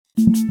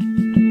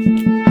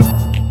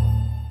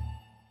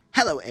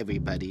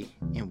everybody,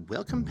 and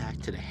welcome back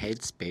to the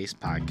Headspace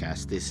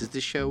podcast. This is the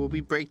show where we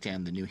break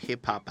down the new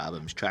hip hop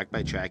albums track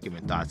by track,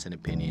 giving thoughts and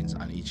opinions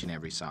on each and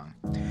every song.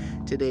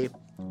 Today,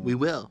 we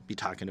will be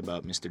talking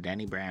about Mr.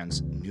 Danny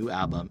Brown's new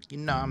album, You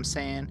Know What I'm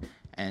Saying?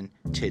 And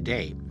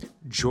today,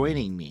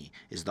 joining me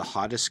is the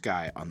hottest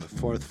guy on the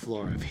fourth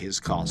floor of his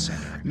call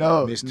center.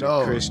 No,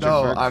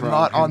 Christopher I'm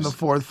not on the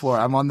fourth floor.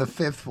 I'm on the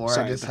fifth floor.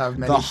 Sorry, I just have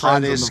many the friends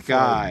on the hottest floor.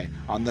 guy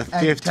on the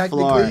And fifth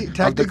floor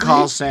of the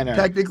call center.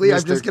 Technically, I'm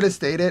Mr. just going to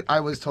state it. I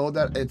was told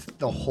that it's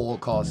the whole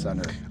call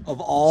center.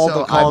 Of all So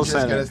the call I'm just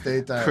center, gonna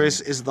state that.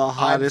 Chris is the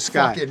hottest I'm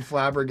guy. fucking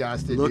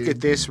flabbergasted, Look dude.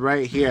 at this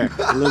right here.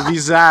 Le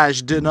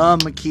visage d'un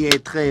homme qui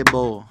est très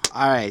beau.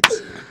 All right.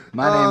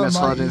 My name is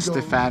my Holden ego.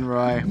 Stefan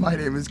Roy. My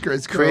name is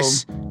Chris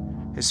Chris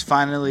Chrome. is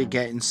finally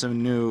getting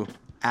some new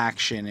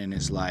action in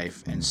his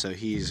life, and so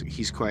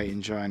he's quite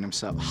enjoying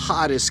himself.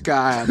 Hottest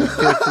guy on the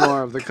fifth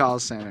floor of the call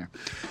center.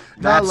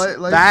 That's,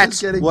 life's that's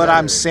just getting what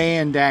I'm better.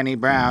 saying, Danny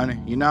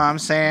Brown. You know what I'm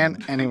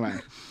saying? Anyway,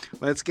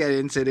 let's get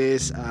into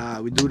this.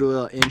 We do the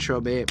little intro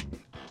bit.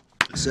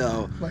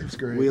 So Life's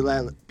great. we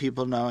let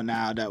people know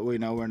now that we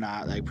know we're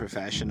not like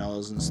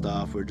professionals and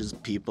stuff. We're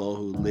just people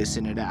who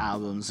listen to the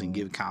albums and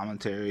give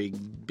commentary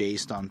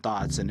based on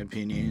thoughts and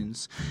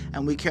opinions.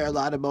 And we care a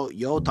lot about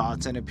your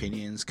thoughts and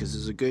opinions because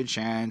there's a good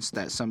chance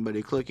that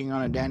somebody clicking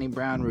on a Danny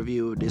Brown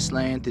review of this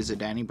length is a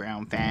Danny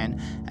Brown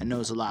fan and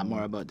knows a lot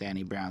more about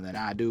Danny Brown than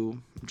I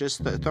do.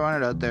 Just throwing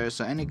it out there.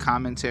 So any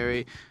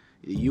commentary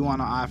you want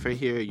to offer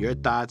here, your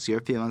thoughts,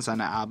 your feelings on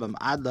the album,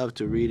 I'd love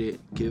to read it.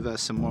 Give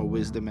us some more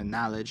wisdom and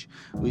knowledge.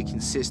 We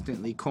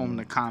consistently comb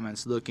the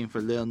comments looking for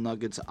little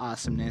nuggets of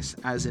awesomeness.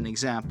 As an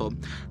example,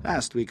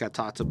 last week I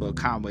talked about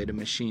Conway the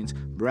Machine's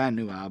brand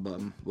new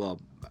album. Well,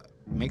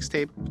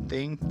 mixtape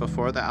thing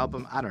before the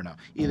album, I don't know.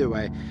 Either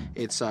way,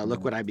 it's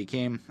Look What I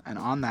Became, and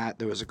on that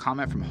there was a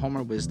comment from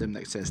Homer Wisdom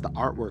that says the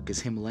artwork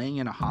is him laying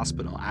in a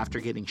hospital after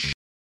getting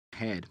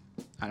head.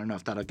 I don't know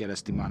if that'll get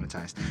us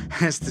demonetized.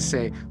 Has to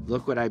say,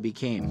 look what I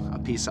became, a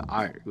piece of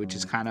art, which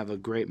is kind of a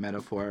great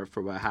metaphor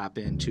for what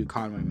happened to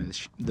Conway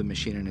the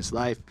Machine in his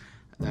life.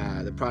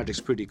 The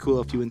project's pretty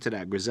cool. If you into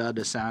that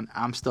Griselda sound,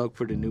 I'm stoked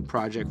for the new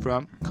project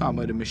from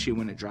Conway the Machine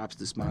when it drops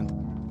this month.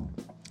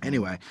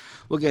 Anyway,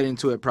 we'll get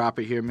into it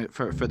proper here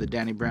for the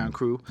Danny Brown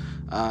crew.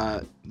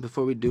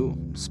 Before we do,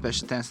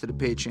 special thanks to the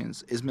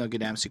patrons: Ismail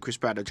Gadamsi, Chris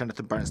Prado,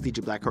 Jonathan Barnes,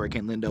 DJ Black,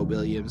 Hurricane, Lindo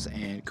Williams,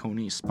 and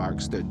Coney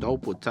Sparks. They're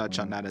dope. We'll touch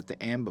on that at the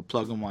end, but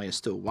plug them while you're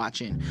still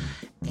watching.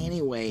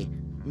 Anyway,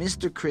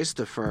 Mr.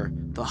 Christopher,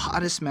 the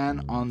hottest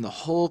man on the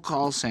whole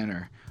call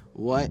center.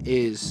 What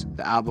is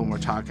the album we're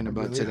talking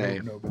about today?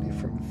 Hope nobody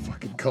from the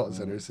fucking call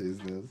center sees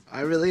this.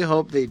 I really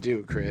hope they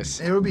do, Chris.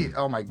 It would be,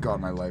 oh my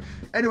god, my life.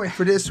 Anyway,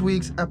 for this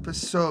week's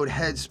episode,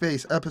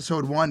 Headspace,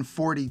 episode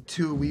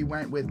 142, we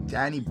went with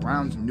Danny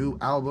Brown's new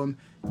album,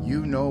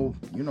 You Know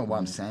What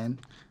I'm Saying,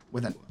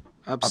 with an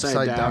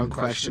Upside down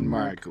question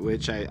mark,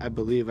 which I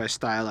believe I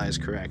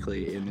stylized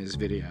correctly in his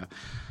video.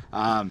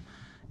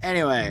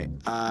 Anyway,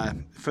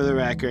 for the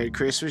record,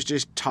 Chris was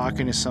just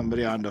talking to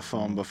somebody on the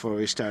phone before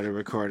we started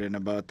recording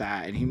about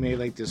that, and he made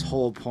like this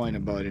whole point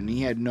about it, and he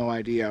had no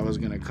idea I was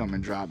going to come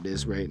and drop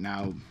this right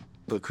now,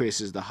 but Chris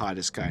is the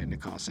hottest guy in the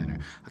call center.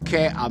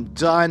 Okay, I'm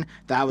done.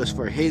 That was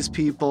for his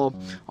people.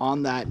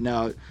 On that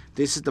note,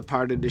 this is the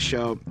part of the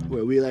show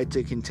where we like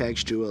to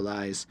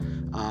contextualize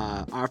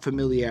our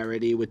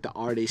familiarity with the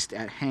artist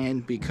at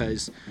hand,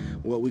 because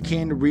what we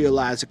came to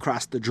realize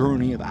across the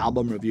journey of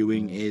album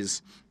reviewing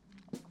is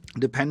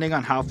depending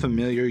on how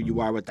familiar you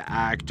are with the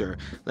actor,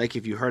 like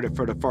if you heard it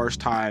for the first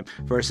time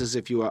versus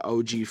if you are an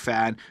OG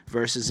fan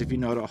versus if you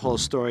know the whole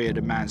story of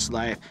the man's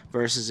life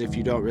versus if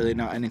you don't really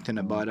know anything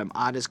about him,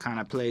 all this kind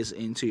of plays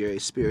into your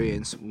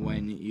experience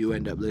when you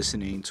end up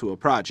listening to a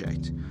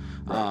project.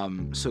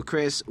 So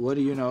Chris, what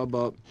do you know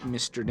about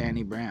Mr.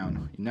 Danny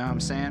Brown? You know what I'm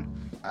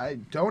saying? I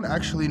don't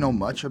actually know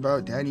much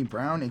about Danny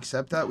Brown,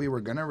 except that we were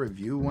going to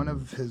review one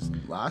of his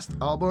last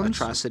albums.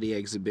 Atrocity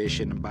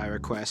Exhibition, by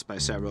request by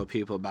several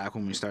people back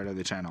when we started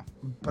the channel.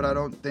 But I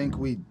don't think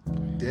we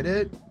did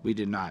it. We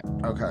did not.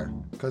 Okay.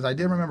 Because I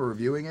did remember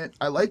reviewing it.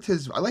 I like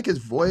his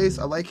voice.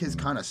 I like his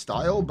kind of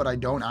style, but I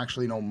don't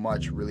actually know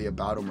much really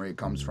about him, where he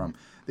comes from.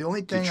 The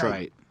only thing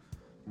Detroit.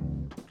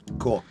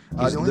 Cool.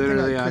 He's the only thing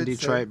literally I on could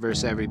Detroit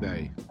versus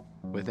Everybody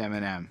with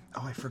Eminem.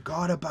 Oh, I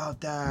forgot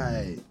about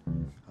that.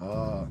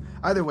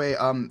 Either way,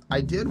 I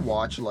did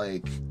watch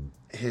like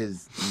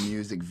his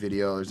music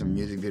video. There's a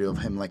music video of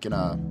him like in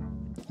a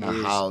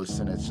house,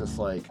 and it's just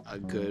like A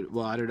good.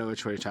 Well, I don't know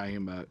which one you're talking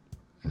about.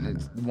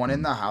 it's one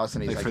in the house,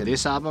 and he's Like like for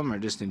this album or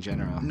just in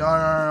general? No.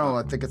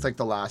 I think it's like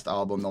the last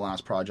album, the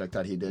last project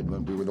that he did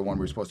when we were the one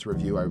we were supposed to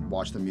review. I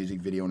watched the music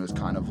video, and it was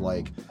kind of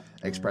like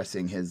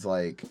expressing his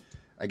like,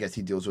 I guess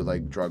he deals with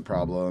like drug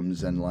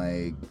problems and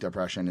like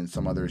depression and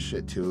some other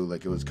shit too.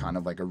 Like it was kind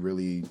of like a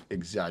really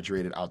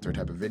exaggerated out there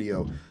type of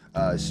video.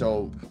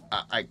 So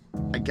I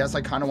guess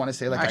I kind of want to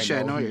say like Actually,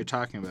 I know what he- you're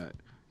talking about.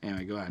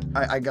 Anyway, go ahead.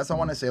 I guess I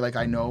want to say like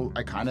I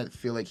kind of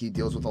feel like he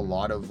deals with a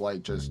lot of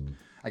like just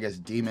I guess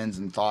demons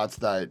and thoughts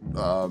that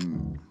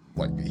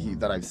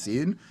that I've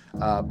seen,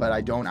 but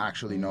I don't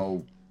actually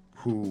know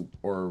who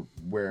or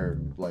where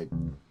like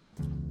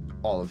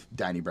all of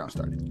Danny Brown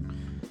started.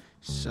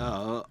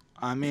 So,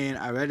 I mean,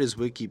 I read his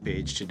wiki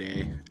page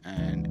today,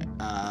 and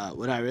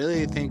what I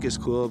really think is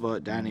cool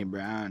about Danny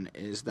Brown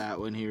is that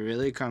when he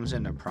really comes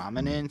into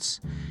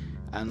prominence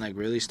and like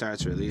really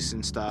starts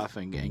releasing stuff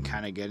and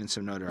kind of getting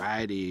some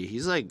notoriety,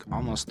 he's like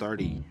almost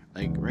 30.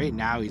 Like right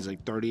now he's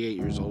like 38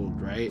 years old,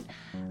 right?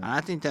 And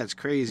I think that's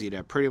crazy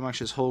that pretty much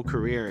his whole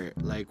career,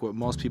 like what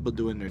most people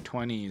do in their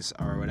 20s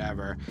or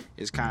whatever,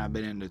 is kind of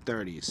been in their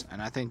 30s. And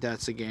I think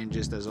that's, again,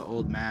 just as an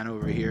old man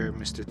over here,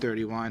 Mr.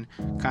 31,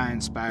 kind of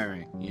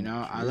inspiring, you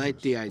know? I like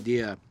the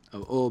idea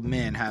of old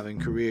men having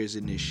careers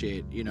in this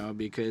shit, you know,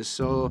 because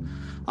so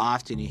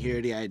often you hear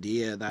the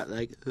idea that,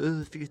 like, oh,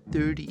 if you're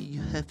 30,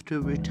 you have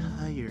to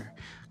retire.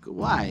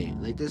 Why?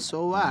 Like, that's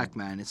so whack,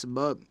 man. It's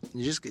about,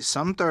 just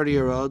some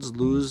 30-year-olds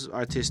lose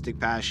artistic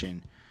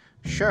passion.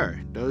 Sure,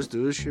 those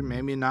dudes should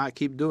maybe not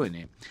keep doing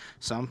it.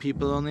 Some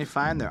people only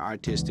find their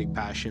artistic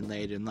passion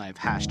late in life.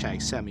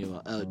 Hashtag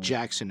Samuel L.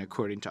 Jackson,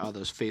 according to all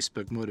those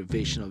Facebook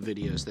motivational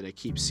videos that I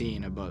keep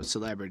seeing about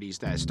celebrities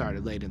that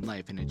started late in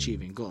life and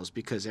achieving goals,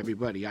 because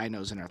everybody I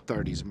know is in our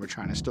 30s and we're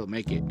trying to still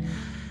make it.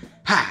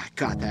 Ha!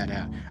 Got that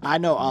out. I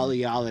know all of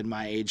y'all in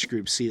my age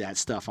group see that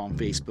stuff on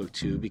Facebook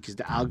too, because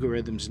the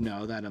algorithms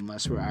know that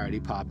unless we're already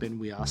popping,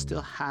 we all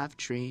still have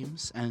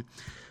dreams, and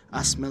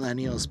us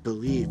millennials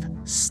believe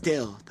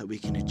still that we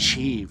can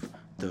achieve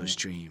those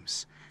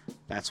dreams.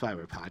 That's why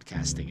we're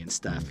podcasting and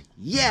stuff.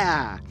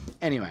 Yeah!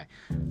 Anyway.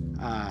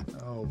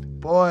 Oh,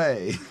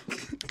 boy.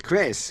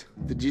 Chris,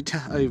 did you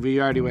tell...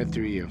 we already went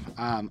through you.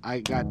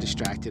 I got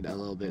distracted a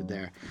little bit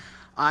there.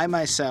 I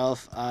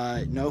myself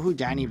know who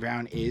Danny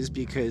Brown is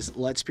because,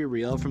 let's be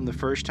real, from the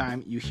first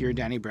time you hear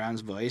Danny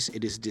Brown's voice,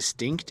 it is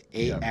distinct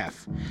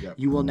AF. Yep.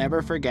 You will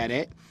never forget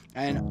it.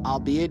 And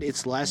albeit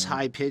it's less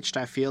high-pitched,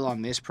 I feel,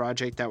 on this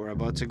project that we're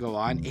about to go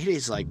on, it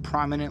is like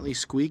prominently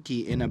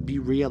squeaky in a Be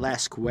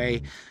Real-esque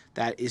way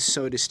that is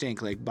so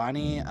distinct. Like,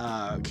 Bonnie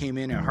came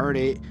in and heard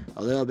it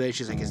a little bit.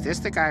 She's like, is this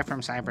the guy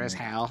from Cypress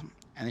Hill?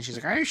 And then she's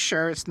like, are you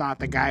sure it's not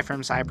the guy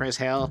from Cypress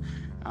Hill?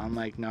 I'm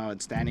like, no,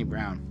 it's Danny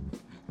Brown.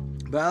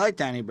 But I like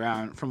Danny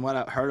Brown from what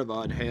I've heard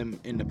about him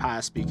in the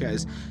past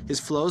because his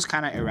flow's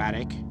kind of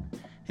erratic,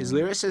 his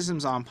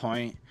lyricism's on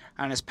point,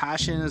 and his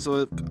passion is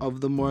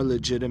of the more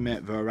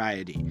legitimate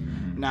variety.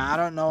 Now, I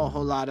don't know a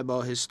whole lot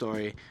about his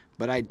story,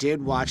 but I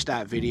did watch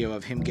that video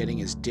of him getting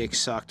his dick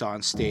sucked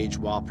on stage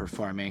while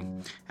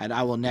performing, and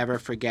I will never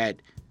forget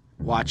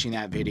watching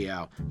that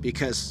video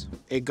because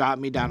it got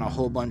me down a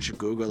whole bunch of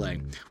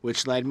Googling,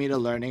 which led me to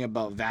learning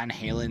about Van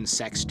Halen's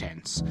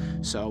sextants.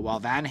 So while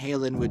Van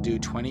Halen would do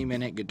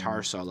 20-minute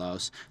guitar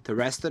solos, the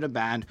rest of the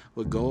band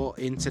would go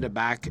into the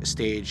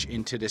backstage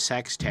into the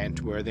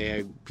sextant where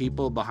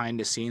people behind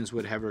the scenes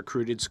would have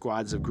recruited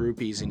squads of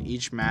groupies, and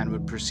each man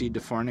would proceed to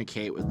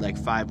fornicate with like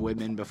 5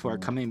 women before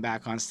coming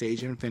back on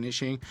stage and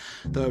finishing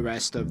the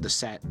rest of the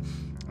set.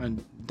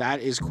 And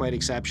that is quite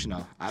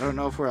exceptional. I don't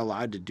know if we're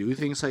allowed to do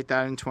things like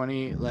that in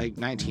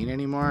 2019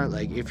 anymore.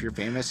 Like, if you're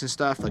famous and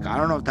stuff, like, I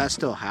don't know if that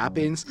still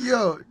happens.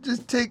 Yo,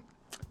 just take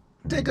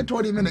a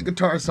 20-minute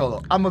guitar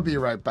solo. I'm gonna be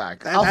right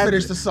back. I'll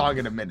finish the song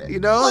in a minute. You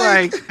know,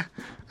 like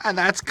and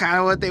that's kind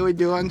of what they would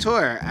do on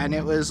tour. And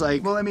it was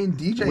like, well, I mean,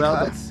 DJ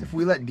cuts. If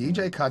we let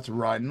DJ cuts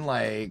run,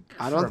 like,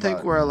 I don't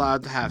think we're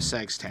allowed to have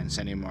sextants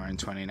anymore in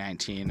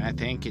 2019. I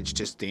think it's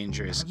just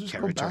dangerous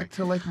territory. Go back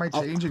to like my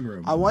changing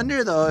room. I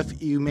wonder though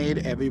if you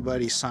made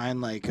everybody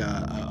sign like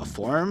a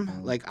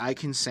form, like, I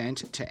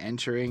consent to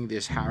entering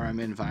this harem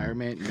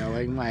environment,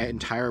 knowing my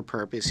entire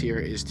purpose here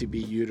is to be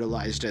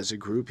utilized as a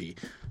groupie.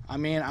 I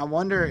mean, I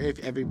wonder if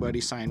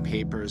everybody signed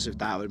papers, if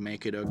that would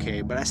make it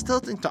okay, but I still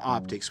think the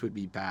optics would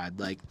be bad.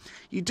 Like,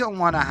 you don't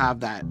want to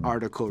have that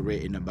article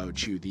written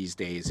about you these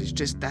days. It's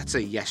just, that's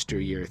a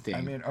yesteryear thing.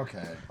 I mean,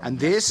 okay. And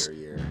this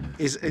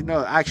is,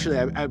 no, actually,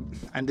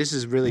 and this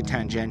is really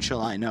tangential,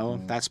 I know.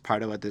 That's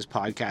part of what this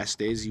podcast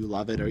is. You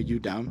love it or you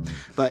don't.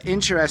 But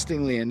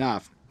interestingly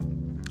enough,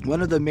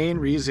 one of the main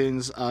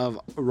reasons of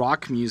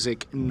rock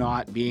music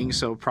not being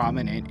so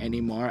prominent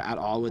anymore at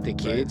all with the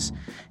kids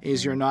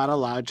is you're not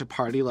allowed to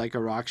party like a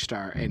rock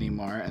star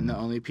anymore, and the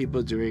only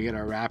people doing it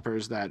are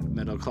rappers that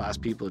middle-class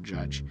people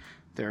judge.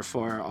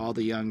 Therefore, all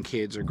the young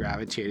kids are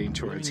gravitating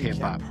towards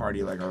hip-hop.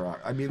 Party like a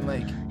rock. I mean,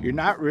 like, you're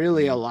not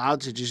really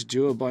allowed to just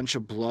do a bunch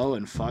of blow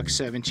and fuck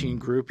 17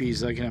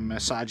 groupies like in a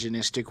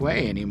misogynistic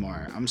way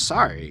anymore. I'm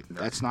sorry.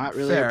 That's not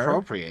really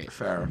appropriate.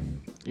 Fair.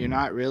 You're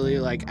not really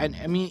like, and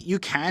I mean, you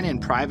can in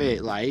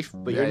private life,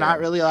 but you're not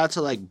really allowed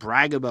to like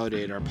brag about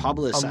it or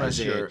publicize unless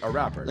you're it. a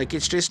rapper. Like,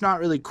 it's just not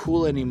really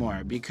cool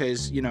anymore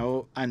because, you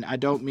know, and I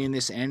don't mean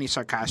this in any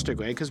sarcastic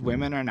way, because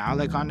women are now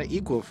like on the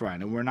equal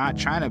front, and we're not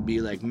trying to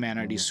be like men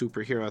are these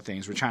superhero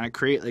things. We're trying to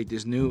create like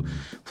this new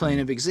plane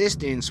of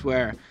existence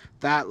where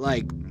that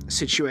like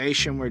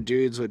situation where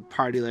dudes would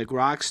party like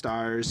rock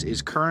stars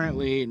is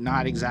currently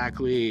not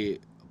exactly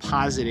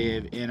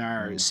positive in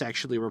our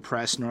sexually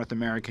repressed North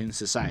American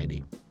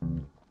society.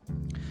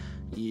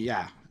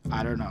 Yeah,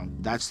 I don't know.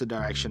 That's the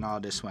direction all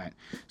this went.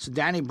 So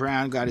Danny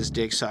Brown got his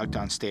dick sucked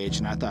on stage,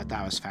 and I thought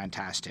that was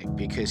fantastic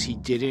because he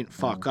didn't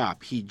fuck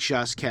up. He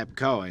just kept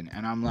going.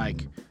 And I'm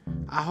like,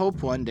 I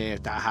hope one day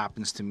if that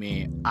happens to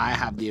me, I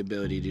have the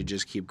ability to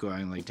just keep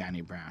going like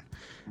Danny Brown.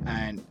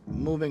 And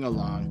moving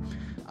along,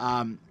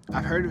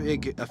 I've heard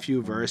a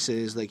few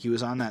verses. Like, he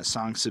was on that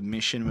song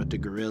Submission with the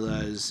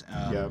Gorillaz.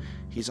 Yep.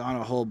 He's on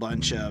a whole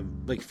bunch of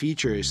like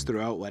features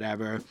throughout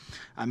whatever.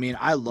 I mean,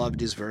 I loved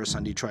his verse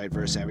on Detroit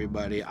vs.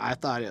 Everybody. I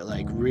thought it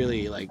like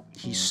really like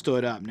he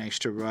stood up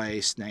next to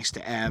Royce, next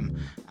to M,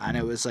 and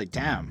it was like,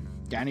 damn,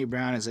 Danny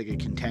Brown is like a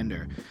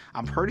contender.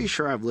 I'm pretty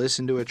sure I've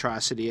listened to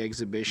Atrocity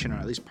Exhibition, or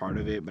at least part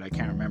of it, but I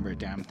can't remember a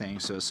damn thing.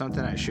 So it's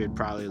something I should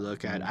probably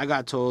look at. I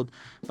got told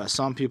by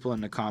some people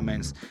in the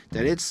comments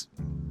that it's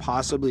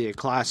possibly a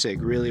classic,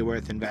 really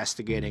worth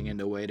investigating in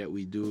the way that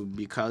we do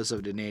because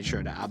of the nature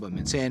of the album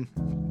it's in.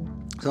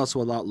 It's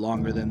also a lot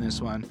longer than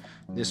this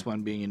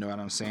one being, you know what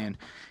I'm saying.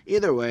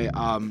 Either way,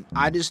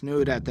 I just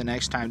knew that the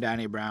next time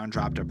Danny Brown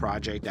dropped a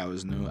project that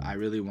was new, I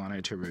really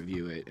wanted to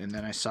review it. And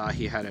then I saw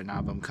he had an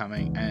album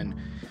coming, and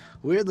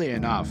weirdly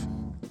enough,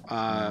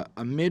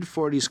 a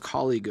mid-40s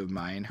colleague of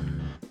mine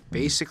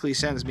basically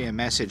sends me a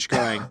message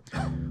going,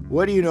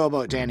 what do you know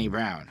about Danny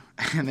Brown?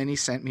 And then he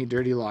sent me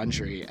Dirty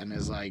Laundry and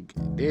is like,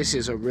 this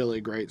is a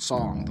really great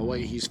song. The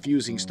way he's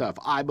fusing stuff.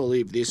 I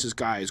believe this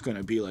guy is going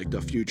to be like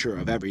the future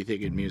of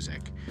everything in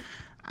music.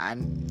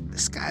 And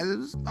this guy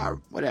is,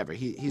 whatever.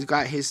 He's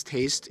got his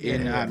taste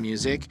in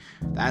music.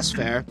 That's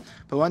fair.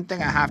 But one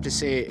thing I have to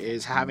say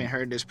is, having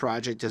heard this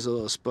project as a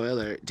little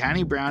spoiler,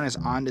 Danny Brown is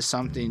onto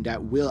something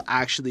that will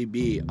actually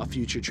be a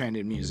future trend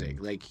in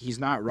music. Like, he's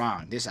not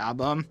wrong. This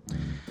album,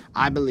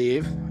 I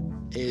believe,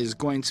 is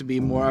going to be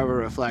more of a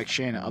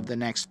reflection of the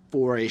next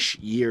 4-ish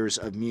years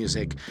of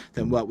music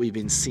than what we've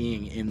been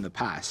seeing in the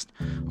past.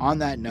 On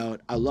that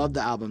note, I love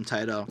the album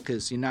title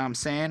because, you know what I'm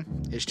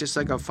saying? It's just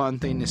like a fun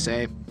thing to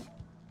say.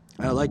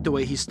 I like the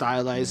way he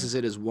stylizes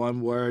it as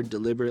one word,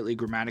 deliberately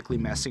grammatically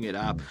messing it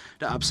up.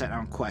 The upside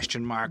down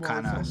question mark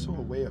kind of. It's also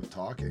a way of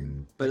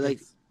talking. But like,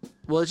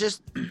 well, it's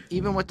just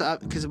even with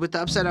because with the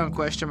upside down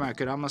question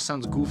mark, it almost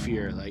sounds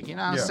goofier. Like, you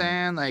know what I'm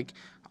saying? Like,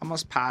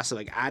 almost passive,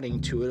 like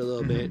adding to it a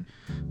little bit.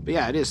 But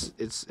yeah, it is.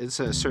 It's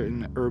a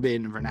certain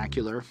urban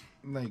vernacular.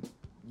 Like,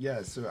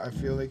 yeah. So I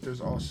feel like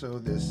there's also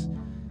this,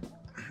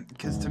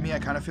 because to me, I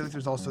kind of feel like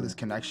there's also this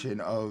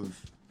connection of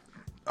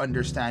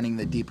understanding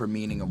the deeper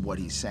meaning of what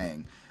he's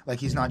saying. Like,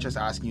 he's not just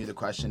asking you the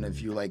question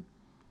if you like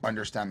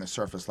understand the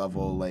surface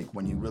level. Like,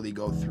 when you really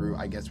go through,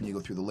 I guess when you go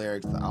through the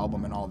lyrics, the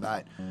album, and all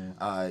that,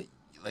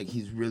 like,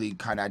 he's really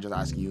kind of just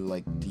asking you,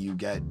 like, do you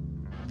get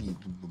the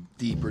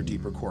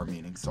deeper core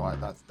meaning? So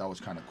that was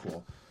kind of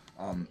cool.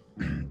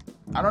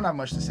 I don't have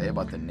much to say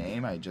about the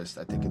name. I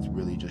think it's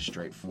really just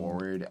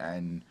straightforward,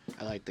 and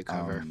I like the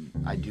cover.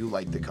 I do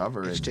like the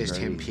cover. It's just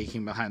him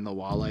peeking behind the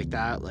wall like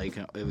that. Like,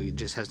 it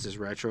just has this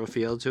retro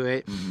feel to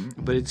it,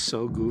 but it's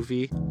so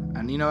goofy.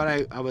 And you know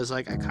what? I was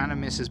like, I kind of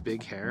miss his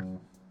big hair.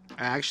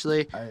 I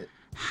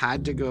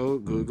had to go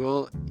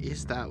Google,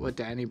 is that what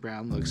Danny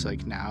Brown looks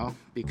like now?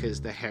 Because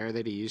the hair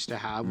that he used to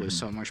have was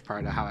so much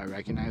part of how I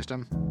recognized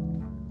him.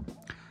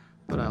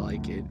 But I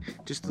like it.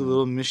 Just the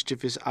little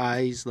mischievous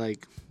eyes,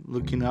 like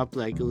looking up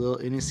like a little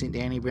innocent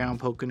Danny Brown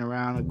poking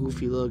around, a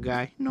goofy little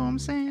guy. You know what I'm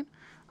saying?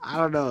 I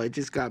don't know. It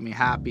just got me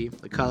happy.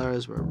 The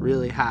colors were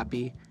really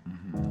happy.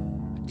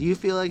 Do you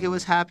feel like it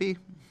was happy?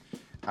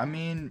 I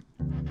mean,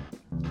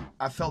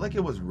 I felt like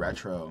it was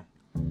retro.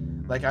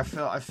 Like, I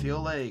feel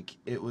like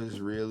it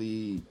was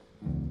really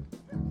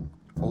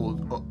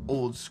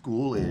old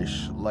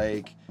schoolish.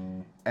 Like,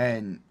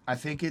 and I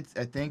think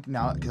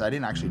now, because I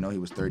didn't actually know he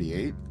was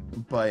 38,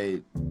 but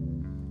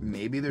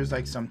maybe there's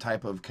like some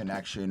type of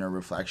connection or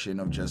reflection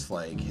of just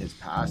like his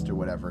past or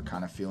whatever,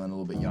 kind of feeling a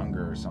little bit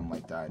younger or something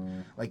like that.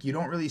 Like, you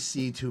don't really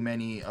see too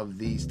many of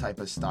these type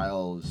of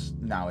styles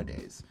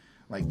nowadays.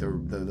 Like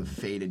the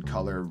faded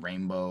color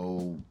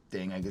rainbow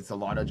thing. Like, it's a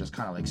lot of just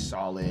kind of like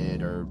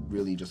solid or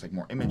really just like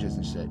more images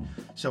and shit.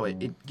 So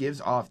it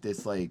gives off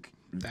this like.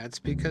 That's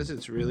because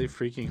it's really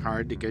freaking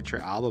hard to get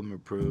your album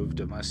approved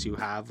unless you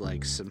have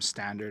like some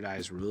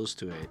standardized rules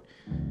to it.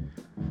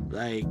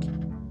 Like,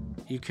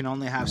 you can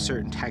only have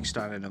certain text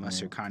on it unless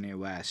you're Kanye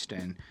West,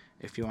 and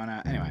if you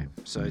wanna, anyway.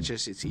 So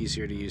it's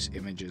easier to use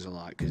images a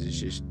lot because it's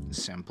just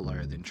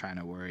simpler than trying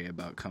to worry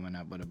about coming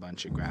up with a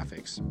bunch of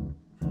graphics.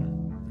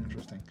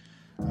 Interesting.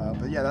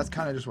 But yeah, that's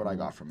kind of just what I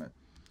got from it.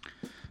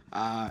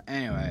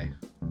 Anyway,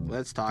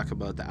 let's talk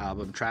about the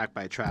album track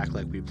by track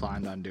like we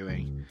planned on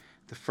doing.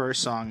 The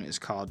first song is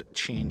called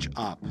Change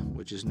Up,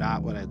 which is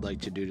not what I'd like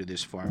to do to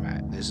this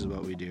format. This is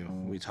what we do.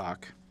 We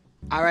talk.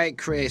 All right,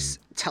 Chris,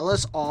 tell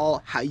us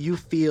all how you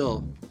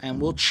feel,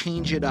 and we'll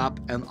change it up,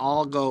 and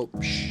I'll go,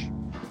 psh.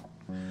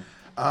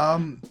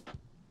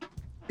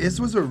 This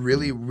was a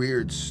really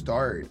weird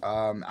start.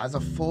 As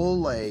a full,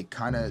 like,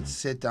 kind of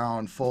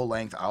sit-down,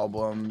 full-length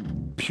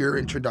album, pure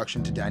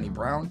introduction to Danny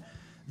Brown,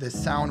 the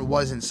sound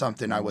wasn't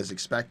something I was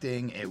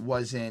expecting. It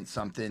wasn't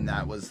something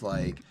that was,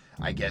 like,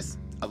 I guess,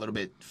 a little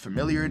bit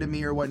familiar to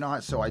me or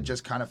whatnot. So I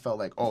just kind of felt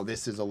like, oh,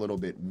 this is a little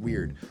bit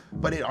weird.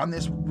 But it on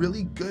this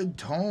really good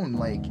tone,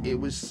 like it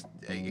was,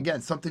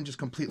 again, something just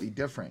completely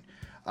different.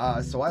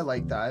 So I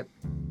like that.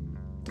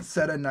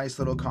 Set a nice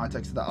little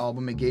context to the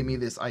album. It gave me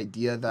this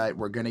idea that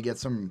we're going to get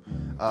some...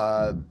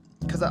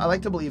 because I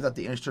like to believe that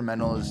the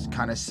instrumentals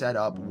kind of set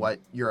up what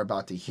you're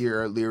about to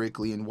hear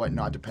lyrically and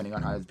whatnot, depending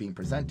on how it's being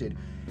presented.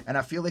 And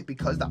I feel like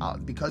because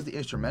the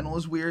instrumental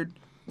is weird,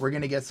 we're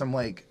gonna get some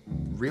like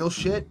real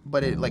shit,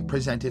 but it like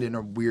presented in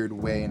a weird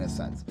way in a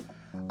sense.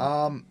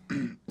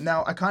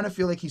 Now I kind of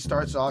feel like he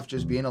starts off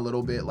just being a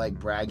little bit like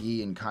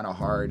braggy and kind of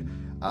hard.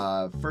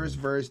 First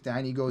verse,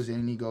 Danny goes in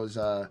and he goes,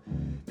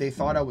 they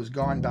thought I was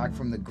gone back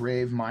from the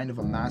grave, mind of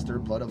a master,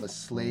 blood of a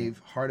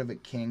slave, heart of a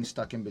king,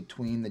 stuck in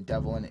between, the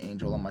devil and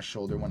angel on my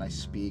shoulder when I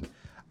speak.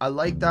 I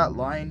like that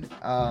line.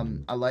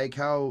 I like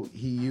how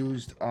he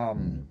used,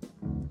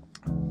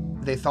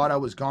 they thought I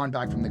was gone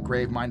back from the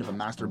grave, mind of a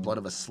master, blood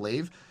of a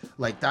slave.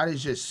 Like that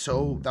is just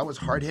that was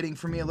hard hitting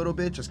for me a little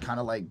bit, just kind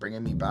of like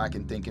bringing me back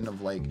and thinking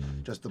of like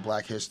just the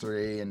Black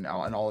history and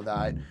all of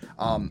that.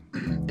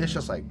 It's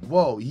just like,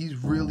 whoa, he's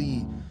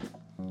really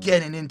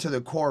getting into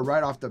the core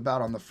right off the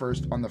bat on the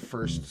first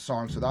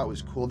song. So that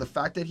was cool. The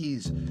fact that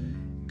he's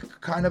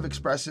kind of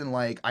expressing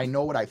like, I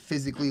know what I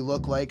physically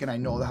look like and I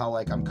know how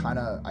like I'm kind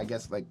of, I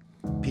guess like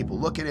people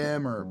look at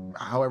him or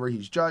however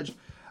he's judged.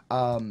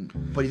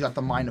 But he's got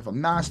the mind of a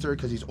master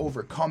because he's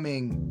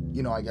overcoming,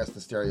 you know, I guess the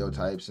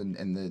stereotypes and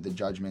the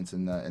judgments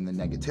and the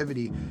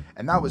negativity.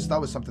 And that was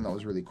something that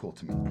was really cool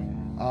to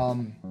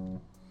me.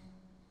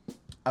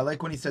 I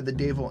like when he said the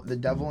devil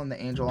and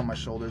the angel on my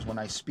shoulders when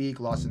I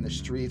speak, lost in the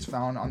streets,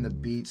 found on the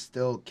beat,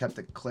 still kept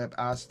the clip,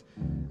 asked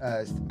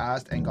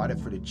and got it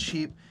for the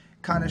cheap.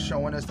 Kind of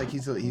showing us like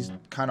he's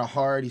kind of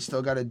hard. He's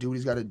still got to do what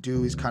he's got to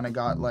do. He's kind of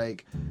got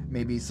like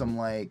maybe some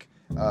like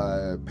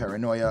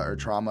paranoia or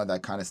trauma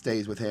that kind of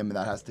stays with him and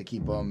that has to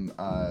keep him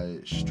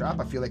strapped.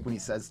 I feel like when he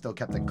says still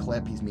kept the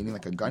clip, he's meaning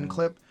like a gun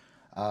clip.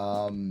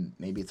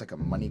 Maybe it's like a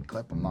money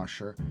clip, I'm not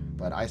sure,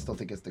 but I still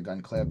think it's the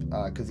gun clip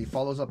because he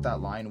follows up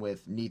that line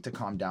with need to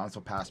calm down, so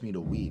pass me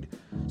the weed.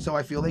 So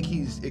I feel like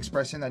he's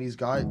expressing that he's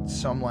got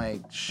some like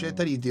shit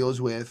that he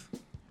deals with,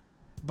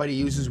 but he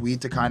uses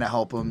weed to kind of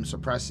help him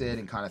suppress it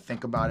and kind of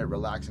think about it,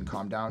 relax and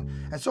calm down.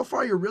 And so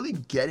far you're really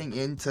getting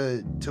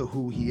into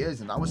who he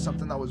is, and that was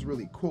something that was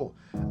really cool.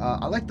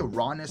 I like the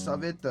rawness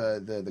of it,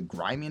 the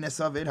griminess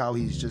of it, how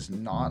he's just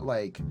not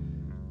like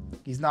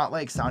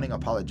sounding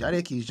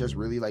apologetic. He's just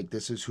really like,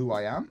 this is who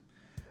I am.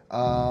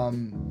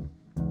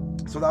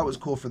 So that was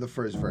cool for the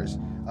first verse.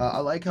 I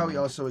like how he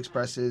also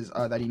expresses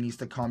that he needs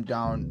to calm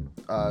down.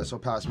 So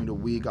pass me the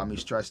weed, got me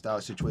stressed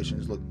out.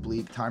 Situations look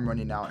bleak. Time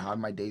running out. How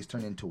my days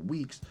turn into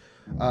weeks.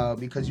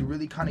 Because you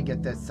really kind of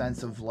get that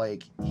sense of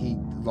like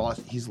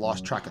he's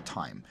lost track of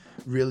time.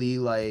 Really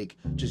like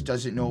just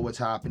doesn't know what's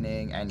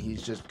happening, and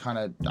he's just kind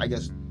of, I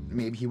guess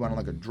maybe he went on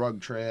like a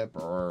drug trip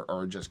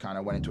or just kind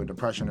of went into a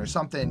depression or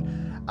something,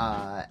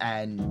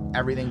 and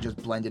everything just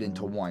blended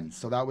into one.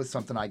 So that was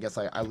something I guess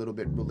I a little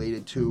bit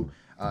related to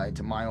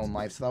into my own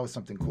life. So that was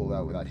something cool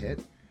that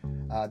hit.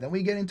 Then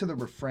we get into the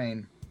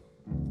refrain,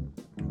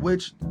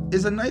 which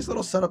is a nice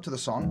little setup to the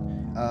song.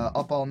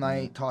 Up all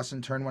night, toss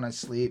and turn when I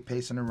sleep,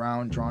 pacing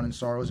around, drawn in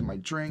sorrows in my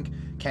drink,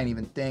 can't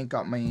even think,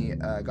 got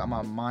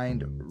my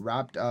mind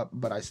wrapped up,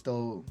 but I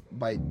still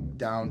bite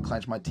down,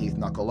 clench my teeth,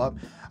 knuckle up.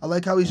 I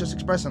like how he's just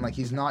expressing like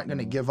he's not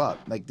gonna give up.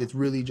 Like it's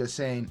really just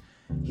saying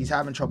he's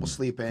having trouble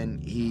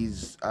sleeping,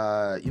 he's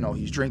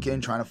he's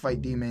drinking, trying to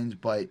fight demons,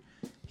 but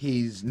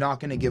he's not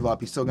gonna give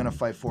up. He's still gonna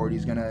fight forward.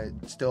 He's gonna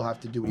still have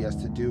to do what he has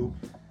to do.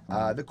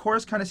 The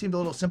chorus kind of seemed a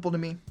little simple to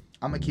me.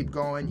 I'm gonna keep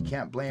going, you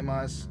can't blame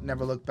us,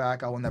 never look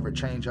back, I will never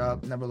change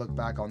up, never look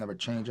back, I'll never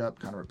change up,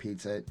 kind of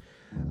repeats it.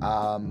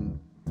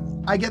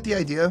 I get the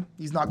idea.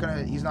 He's not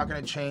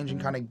gonna change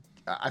and kind of,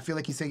 I feel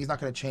like he's saying he's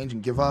not gonna change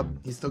and give up.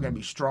 He's still gonna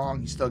be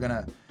strong. He's still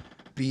gonna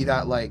be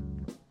that like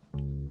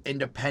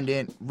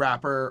independent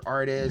rapper,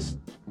 artist,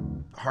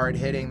 hard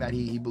hitting that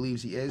he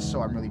believes he is.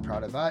 So I'm really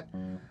proud of that.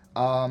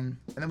 And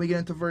then we get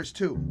into verse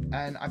 2,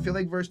 and I feel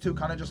like verse 2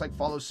 kind of just like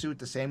follows suit,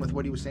 the same with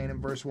what he was saying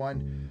in verse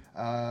 1.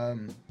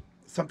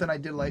 Something I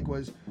did like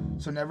was,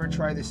 so never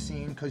try the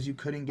scene cause you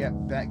couldn't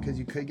get bent, cause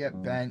you could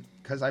get bent,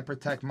 cause I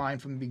protect mine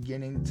from the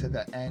beginning to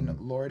the end.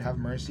 Lord have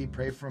mercy,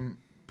 pray for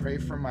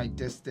my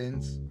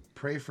distance,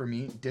 pray for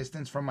me,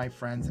 distance from my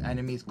friends,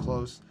 enemies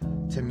close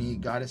to me,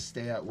 gotta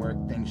stay at work,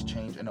 things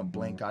change in a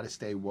blink, gotta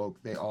stay woke,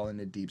 they all in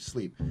a deep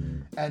sleep.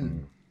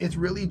 And it's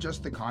really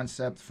just the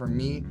concept for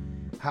me,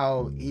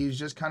 how he's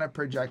just kind of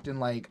projecting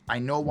like, I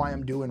know why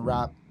I'm doing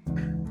rap,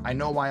 I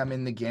know why I'm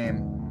in the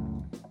game,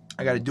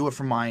 I got to do it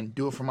for mine,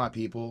 do it for my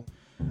people.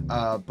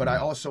 But I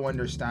also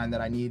understand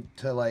that I need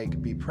to like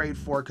be prayed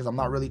for because I'm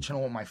not really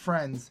chilling with my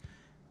friends,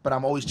 but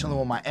I'm always chilling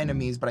with my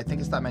enemies. But I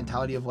think it's that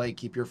mentality of like,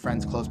 keep your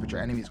friends close, but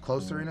your enemies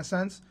closer in a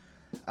sense.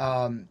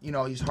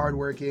 He's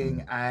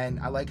hardworking,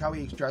 and I like how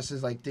he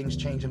expresses like things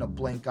change in a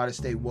blink, got to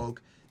stay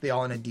woke. they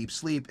all in a deep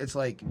sleep. It's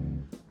like,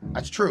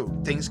 that's true.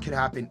 Things could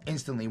happen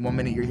instantly. 1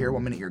 minute you're here,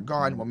 1 minute you're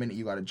gone, 1 minute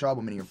you got a job,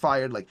 1 minute you're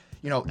fired. Like,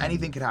 you know,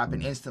 anything could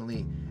happen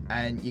instantly,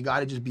 and you got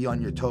to just be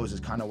on your toes is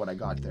kind of what I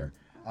got there.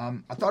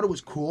 I thought it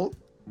was cool.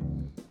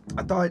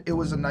 I thought it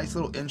was a nice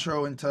little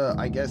intro into,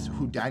 I guess,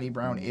 who Danny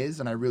Brown is,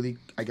 and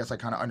I guess I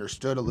kind of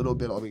understood a little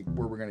bit of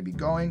where we're going to be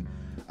going,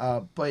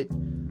 but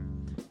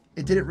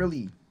it didn't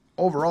really,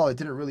 overall, it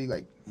didn't really,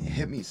 like,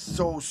 hit me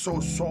so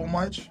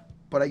much,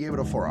 but I gave it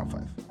a 4 out of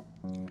 5.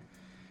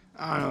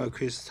 I don't know what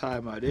Chris is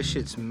talking about. This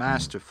shit's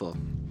masterful.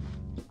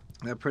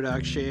 The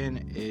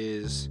production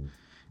is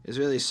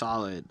really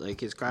solid.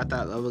 Like, it's got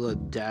that level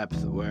of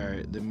depth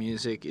where the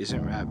music it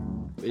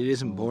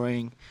isn't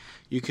boring.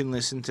 You can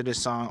listen to the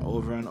song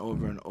over and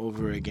over and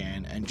over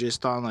again, and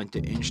just on like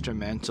the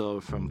instrumental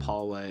from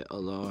Paul White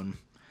alone,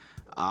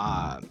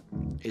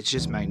 it's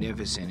just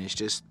magnificent. It's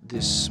just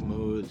this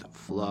smooth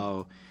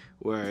flow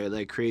where it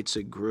like creates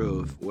a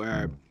groove,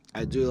 where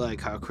I do like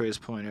how Chris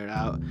pointed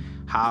out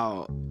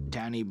how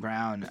Danny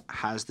Brown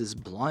has this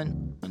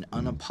blunt and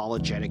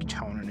unapologetic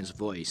tone in his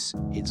voice.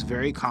 It's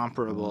very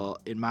comparable,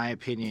 in my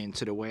opinion,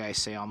 to the way I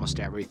say almost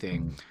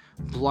everything.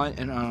 Blunt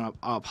and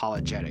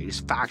unapologetic.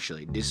 It's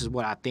factually. This is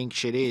what I think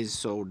shit is,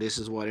 so this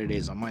is what it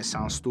is. I might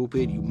sound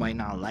stupid. You might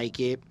not like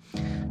it.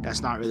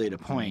 That's not really the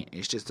point.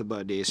 It's just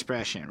about the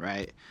expression,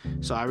 right?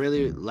 So I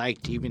really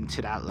liked even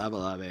to that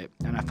level of it.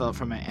 And I felt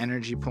from an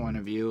energy point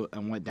of view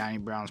and what Danny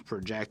Brown's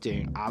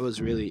projecting, I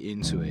was really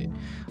into it.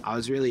 I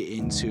was really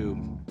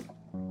into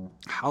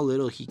how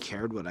little he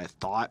cared what I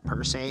thought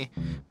per se,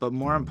 but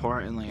more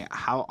importantly,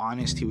 how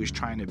honest he was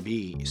trying to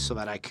be so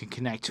that I could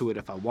connect to it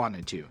if I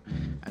wanted to.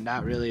 And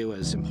that really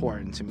was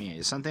important to me.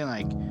 It's something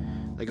like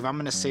if I'm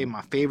gonna say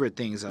my favorite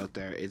things out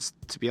there, it's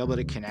to be able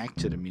to connect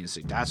to the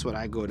music. That's what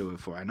I go to it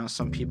for. I know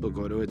some people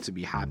go to it to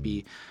be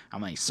happy.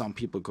 I'm like, some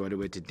people go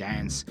to it to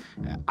dance.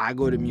 I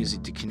go to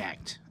music to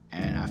connect.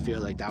 And I feel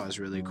like that was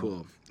really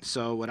cool.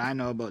 So what I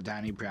know about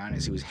Danny Brown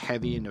is he was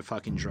heavy into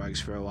fucking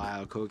drugs for a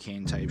while,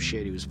 cocaine type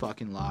shit. He was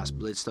fucking lost,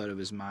 blitzed out of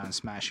his mind,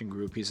 smashing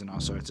groupies and all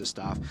sorts of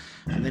stuff.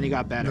 And then he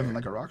got better. Living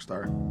like a rock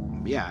star.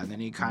 Yeah, and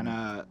then he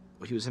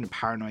was in a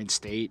paranoid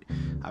state.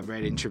 I've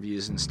read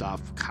interviews and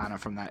stuff kind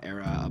of from that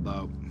era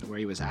about where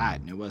he was at,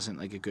 and it wasn't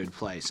like a good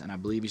place. And I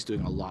believe he's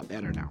doing a lot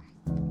better now.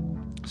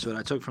 So what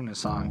I took from the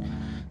song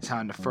is how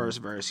in the first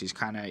verse he's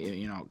kind of,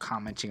 you know,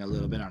 commenting a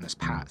little bit on his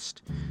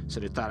past. So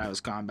they thought I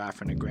was gone back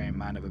from the grain,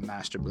 mind of a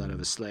master, blood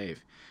of a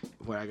slave.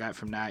 What I got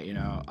from that, you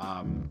know,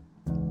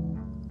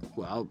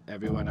 well,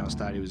 everyone else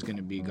thought he was going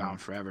to be gone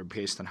forever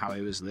based on how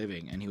he was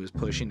living, and he was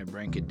pushing the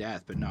brink of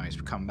death, but no, he's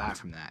come back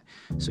from that.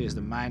 So he has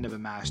the mind of a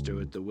master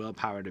with the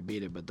willpower to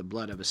beat it, but the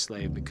blood of a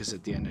slave, because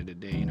at the end of the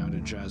day, you know, the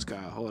drugs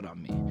got a hold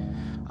on me.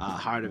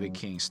 Heart of a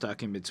king,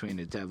 stuck in between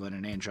the devil and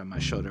an angel on my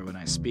shoulder when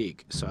I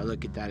speak. So I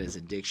look at that as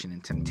addiction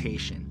and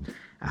temptation,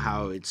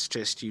 how it's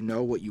just, you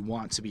know, what you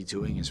want to be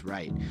doing is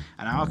right.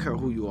 And I don't care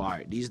who you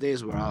are. These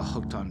days we're all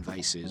hooked on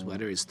vices,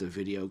 whether it's the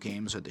video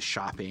games or the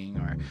shopping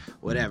or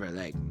whatever.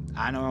 Like,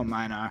 I know what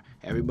mine are,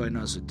 everybody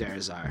knows what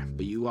theirs are,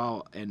 but you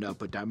all end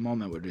up with that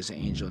moment where there's an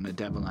angel and a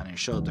devil on your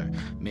shoulder.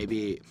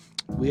 Maybe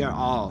we are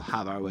all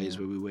have our ways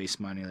where we waste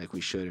money like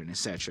we shouldn't,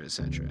 etc.,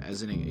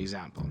 as an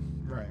example.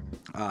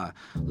 Right.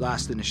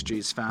 Lost in the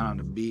streets, found on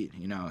the beat,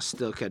 you know,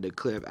 still kept the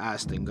clip,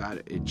 asked and got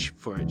it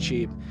for it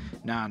cheap.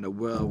 Now in the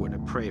world where to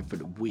pray for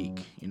the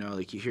weak, you know,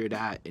 like you hear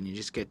that and you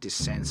just get this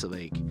sense of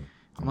like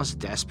almost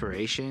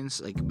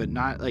desperations, like, but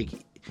not like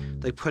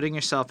putting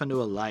yourself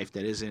into a life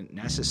that isn't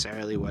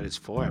necessarily what it's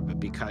for, but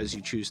because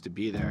you choose to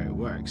be there, it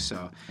works.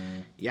 So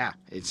yeah,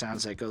 it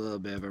sounds like a little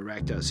bit of a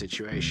wrecked out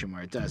situation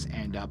where it does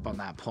end up on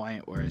that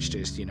point where it's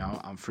just, you know,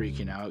 I'm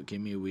freaking out,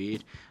 give me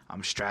weed,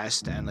 I'm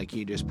stressed, and like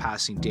you're just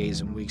passing days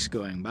and weeks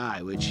going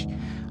by, which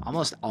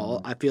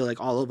I feel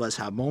like all of us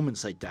have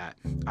moments like that.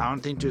 I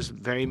don't think there's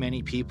very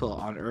many people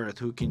on earth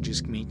who can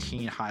just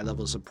maintain high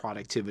levels of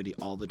productivity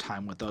all the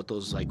time without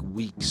those like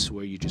weeks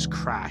where you just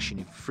crash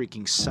and you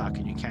freaking suck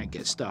and you can't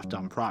get stuff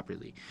done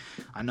properly.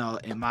 I know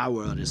in my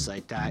world it's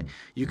like that.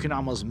 You can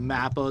almost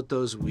map out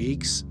those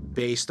weeks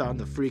based on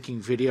the freaking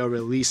video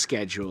release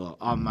schedule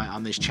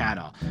on this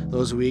channel.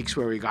 Those weeks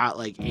where we got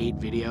like 8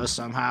 videos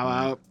somehow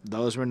out,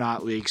 those were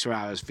not weeks where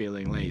I was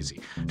feeling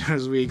lazy.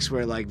 Those weeks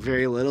where like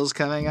very little's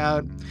coming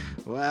out,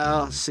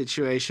 well,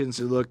 situations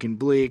are looking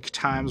bleak,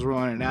 time's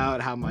running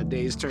out, how my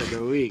days turn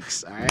to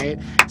weeks, alright?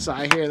 So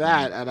I hear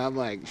that and I'm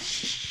like,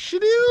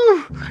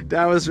 shoo,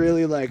 that was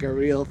really like a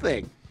real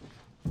thing.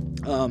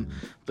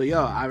 But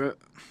yo,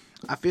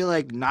 I feel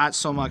like not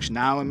so much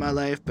now in my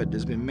life, but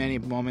there's been many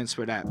moments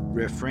where that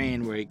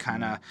refrain where he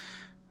kind of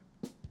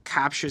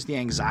captures the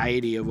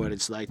anxiety of what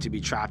it's like to be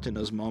trapped in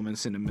those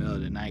moments in the middle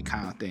of the night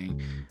kind of thing.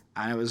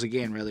 And it was,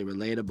 again, really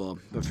relatable.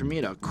 But for me,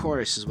 the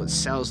chorus is what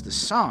sells the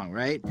song,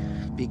 right?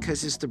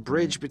 Because it's the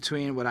bridge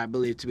between what I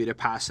believe to be the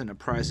past and the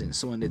present.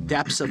 So in the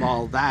depths of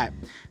all that,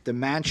 the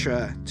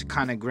mantra to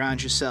kind of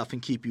ground yourself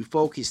and keep you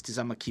focused is,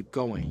 I'm going to keep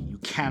going. You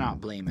cannot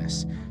blame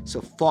us.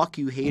 So fuck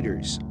you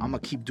haters. I'm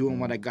going to keep doing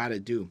what I got to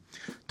do.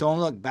 Don't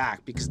look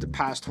back, because the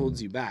past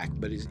holds you back.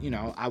 But,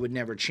 I would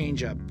never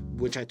change up,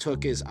 which I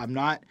took as, I'm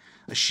not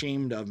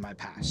ashamed of my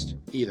past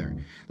either.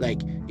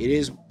 Like, it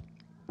is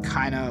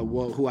kind of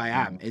who I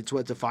am. It's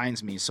what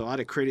defines me. So all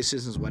the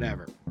criticisms,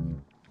 whatever.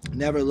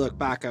 Never look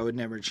back. I would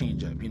never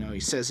change up. He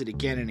says it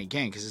again and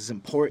again, because it's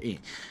important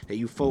that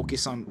you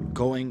focus on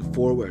going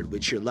forward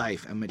with your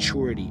life and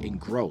maturity and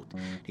growth.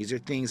 These are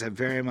things I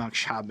very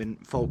much have been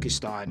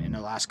focused on in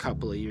the last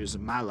couple of years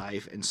of my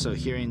life. And so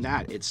hearing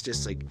that, it's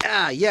just like,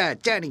 yeah,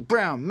 Danny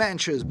Brown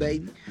mantras,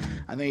 baby.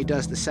 And then he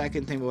does the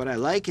second thing. But what I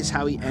like is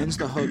how he ends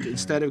the hook.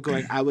 Instead of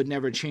going, I would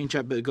never change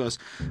up, it goes,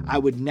 I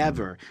would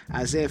never,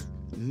 as if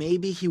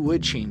maybe he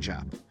would change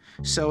up.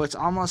 So it's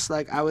almost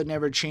like I would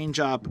never change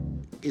up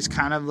is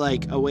kind of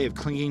like a way of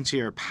clinging to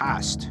your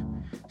past.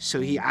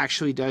 So he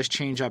actually does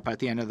change up at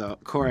the end of the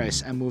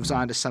chorus and moves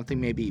on to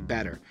something maybe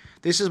better.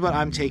 This is what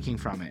I'm taking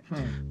from it.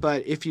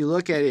 But if you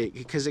look at it,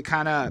 because it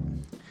kind of,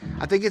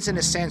 I think it's in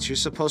a sense you're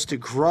supposed to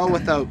grow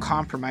without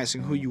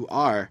compromising who you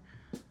are.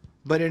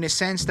 But in a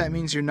sense, that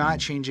means you're not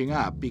changing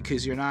up,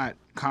 because you're not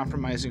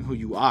compromising who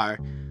you are.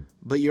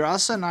 But you're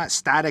also not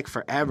static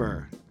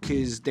forever,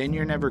 because then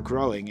you're never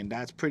growing, and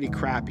that's pretty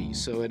crappy.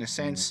 So in a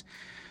sense,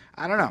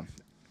 I don't know.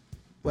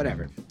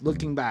 Whatever.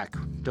 Looking back,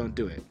 don't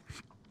do it.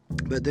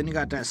 But then you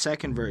got that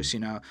second verse,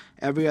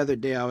 every other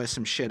day always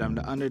some shit. I'm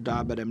the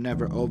underdog, but I'm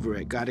never over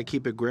it. Gotta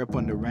keep a grip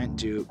on the rent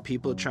due.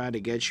 People try to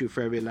get you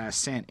for every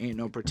last cent. Ain't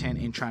no pretend,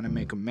 ain't trying to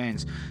make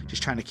amends.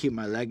 Just trying to keep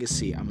my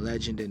legacy. I'm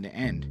legend in the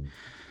end.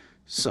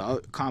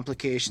 So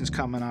complications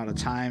coming all the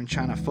time,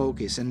 trying to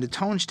focus, and the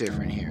tone's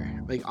different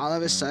here. Like, all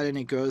of a sudden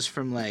it goes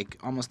from like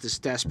almost this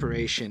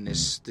desperation,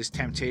 this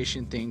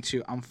temptation thing,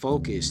 to I'm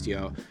focused,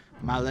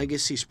 my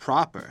legacy's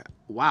proper.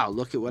 Wow,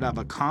 look at what I've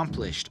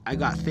accomplished. I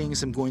got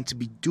things I'm going to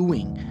be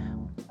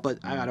doing, but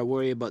I gotta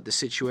worry about the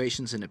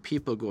situations and the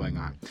people going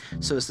on.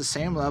 So it's the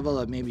same level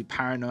of maybe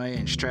paranoia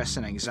and stress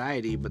and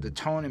anxiety, but the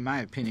tone, in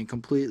my opinion,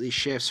 completely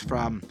shifts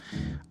from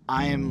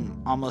I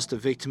am almost a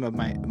victim of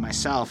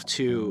myself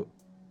to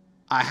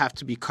I have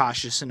to be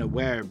cautious and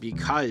aware,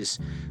 because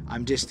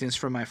I'm distanced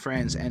from my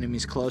friends,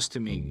 enemies close to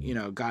me.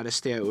 Gotta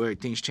stay at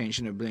work. Things change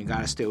in a blink.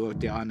 Gotta stay at work.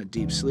 They're on a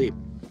deep sleep.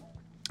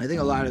 I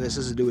think a lot of this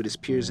has to do with his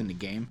peers in the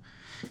game,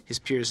 his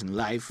peers in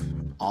life,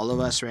 all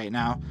of us right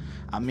now.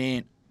 I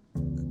mean,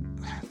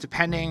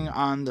 depending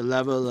on the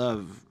level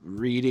of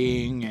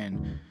reading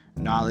and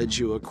knowledge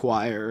you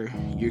acquire,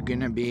 you're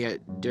gonna be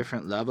at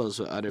different levels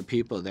with other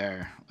people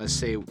there. Let's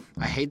say,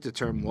 I hate the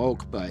term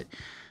woke, but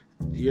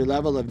your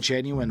level of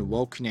genuine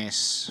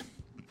wokeness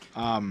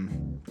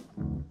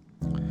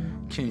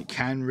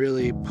can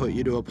really put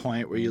you to a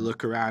point where you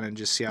look around and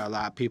just see how a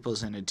lot of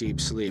people's in a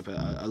deep sleep,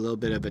 a little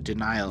bit of a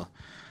denial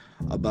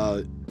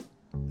about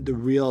the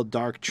real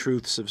dark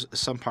truths of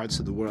some parts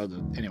of the world.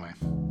 Anyway,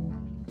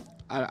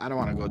 I don't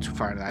want to go too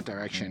far in that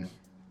direction,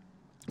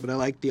 but I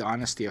like the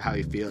honesty of how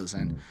he feels,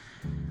 and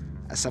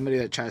as somebody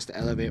that tries to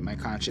elevate my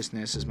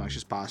consciousness as much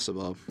as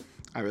possible,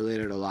 I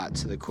related a lot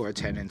to the core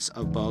tenets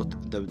of both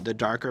the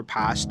darker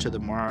past to the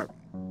more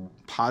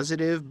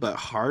positive but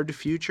hard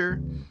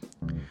future,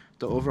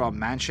 the overall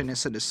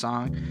mansioness of the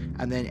song,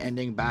 and then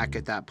ending back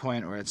at that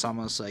point where it's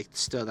almost like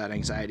still that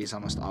anxiety is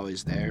almost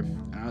always there.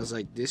 And I was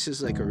like, this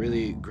is like a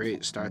really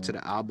great start to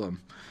the album,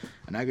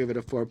 and I give it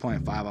a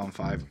 4.5 on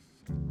 5.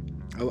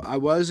 I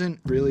wasn't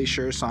really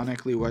sure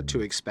sonically what to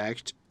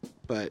expect,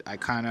 but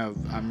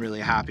I'm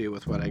really happy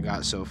with what I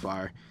got so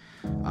far.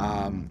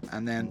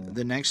 And then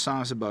the next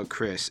song is about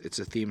Chris. It's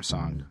a theme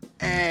song.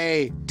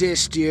 Hey,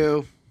 dissed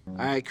you.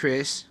 Alright,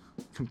 Chris.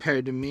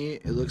 Compared to me,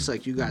 it looks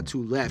like you got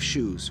two left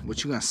shoes.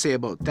 What you gonna say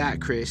about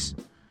that, Chris?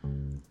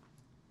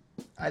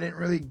 I didn't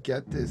really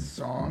get this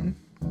song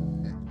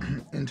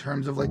in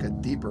terms of like a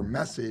deeper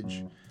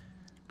message,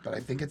 but I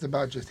think it's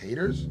about just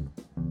haters.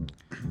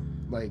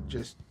 Like,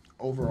 just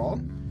overall.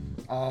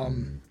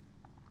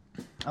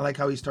 I like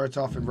how he starts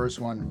off in verse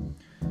 1.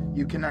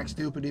 You can act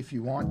stupid if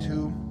you want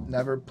to.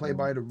 Never play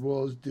by the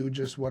rules. Do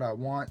just what I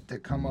want. To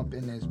come up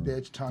in this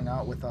bitch, tongue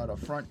out without a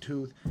front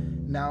tooth.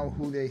 Now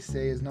who they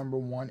say is number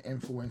 1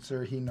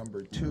 influencer. He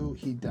number 2.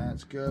 He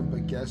dance good,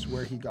 but guess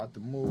where he got the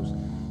moves?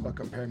 But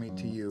compare me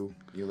to you.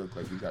 You look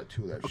like you got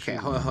 2 left. Okay,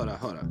 hold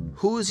on.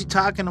 Who is he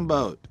talking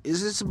about?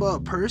 Is this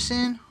about a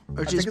person?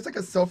 Or I think it's like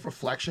a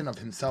self-reflection of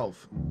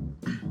himself.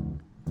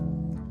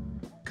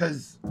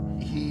 Because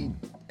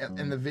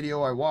in the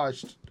video I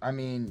watched, I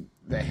mean,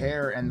 the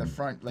hair and the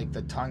front, like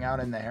the tongue out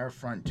and the hair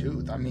front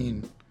tooth, I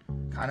mean,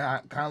 kind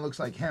of looks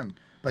like him.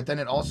 But then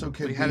it also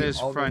could be... He had his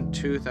front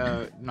tooth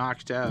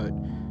knocked out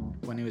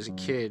when he was a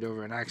kid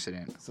over an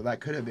accident. So that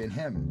could have been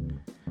him.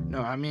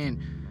 No, I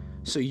mean,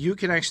 So you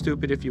can act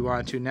stupid if you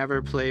want to.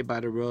 Never play by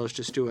the rules.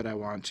 Just do what I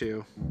want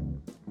to.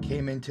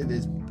 Came into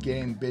this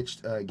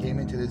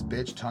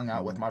bitch tongue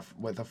out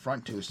with a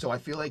front tooth. So I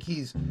feel like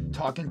he's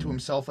talking to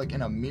himself like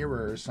in a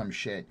mirror or some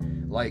shit.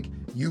 Like,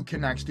 you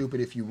can act stupid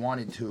if you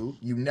wanted to.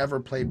 You never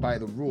played by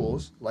the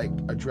rules, like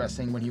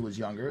addressing when he was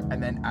younger.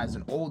 And then as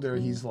an older,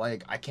 he's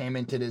like, I came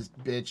into this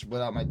bitch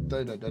without my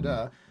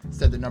da-da-da-da.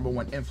 Said the number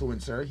one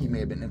influencer. He may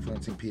have been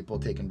influencing people,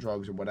 taking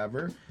drugs or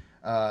whatever.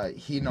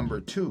 He number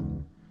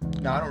 2.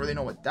 Now, I don't really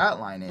know what that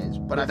line is,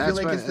 but I feel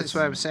like that's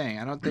what I'm saying.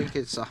 I don't think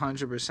it's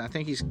 100%. I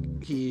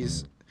think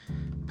he's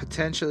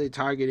potentially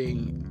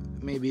targeting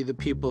maybe the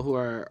people who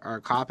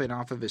are copying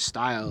off of his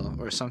style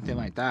or something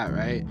like that,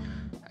 right?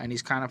 And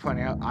he's kind of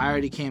pointing out, I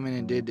already came in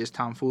and did this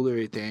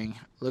tomfoolery thing.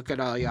 Look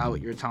at all y'all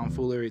with your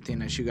tomfoolery thing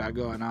that you got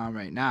going on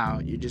right now.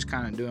 You're just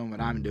kind of doing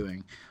what I'm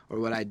doing, or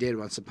what I did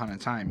once upon a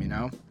time, you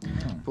know?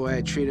 Boy,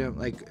 I treat him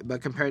like,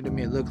 but compared to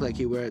me, it looked like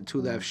he wore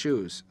 2 left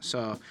shoes.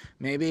 So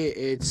maybe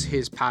it's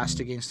his past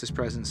against his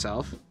present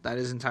self. That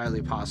is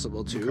entirely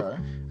possible too. Okay.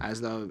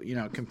 As though, you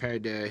know,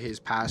 compared to his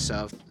past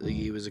self,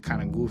 he was a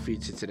kind of goofy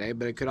to today.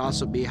 But it could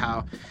also be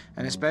how,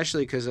 and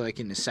especially because like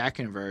in the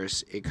second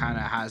verse, it kind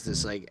of has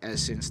this like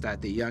essence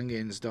that the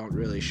youngins don't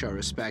really show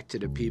respect to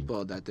the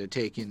people that they're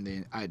taking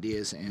the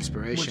ideas and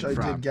inspiration Which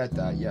from. I did get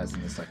that, yes,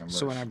 in the second verse.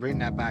 So when I bring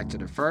that back to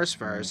the first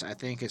verse, I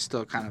think it's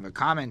still kind of a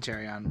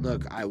commentary on,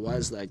 look, I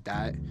was like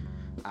that.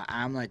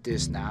 I'm like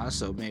this now,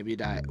 so maybe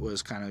that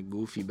was kind of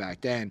goofy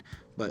back then,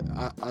 but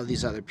all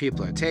these other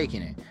people are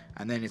taking it.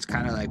 And then it's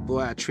kind of like,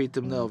 boy, I treat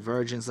them little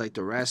virgins like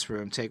the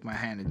restroom, take my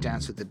hand and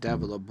dance with the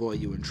devil, oh boy,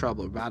 you in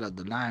trouble, rattle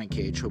the lion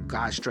cage, hope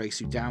God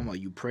strikes you down while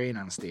you praying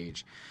on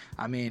stage.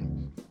 I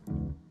mean,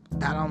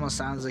 that almost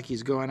sounds like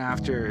he's going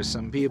after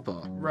some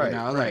people, right, you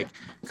know, right. like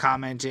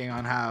commenting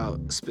on how,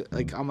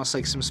 like almost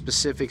like some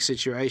specific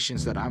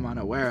situations that I'm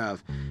unaware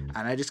of.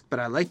 And but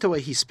I like the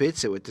way he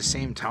spits it with the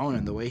same tone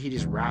and the way he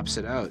just raps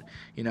it out.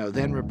 You know,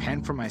 then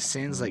repent for my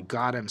sins like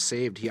God I'm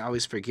saved. He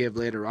always forgive,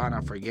 later on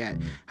I'll forget.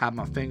 Have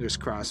my fingers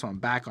crossed when I'm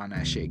back on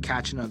that shit.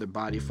 Catch another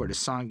body for the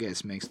song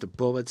gets mixed. The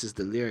bullets is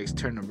the lyrics,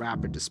 turn the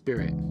rapper to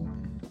spirit.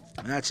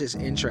 And that's just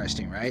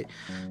interesting, right?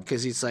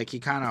 Because it's like he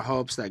kind of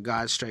hopes that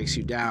God strikes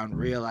you down,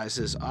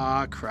 realizes,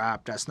 oh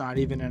crap, that's not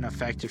even an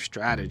effective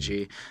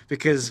strategy.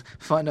 Because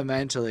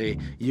fundamentally,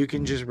 you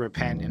can just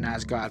repent and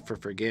ask God for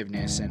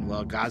forgiveness, and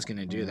well, God's going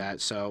to do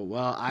that. So,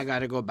 well, I got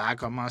to go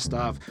back on my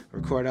stuff,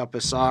 record up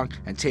a song,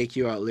 and take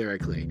you out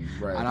lyrically.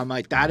 Right. And I'm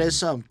like, that is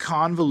some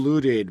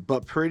convoluted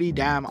but pretty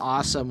damn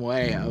awesome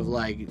way of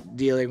like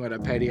dealing with a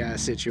petty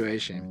ass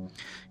situation.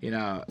 You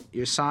know,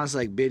 your song's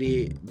like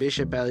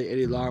Bishop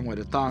Eddie Long with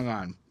a thong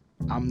on.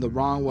 I'm the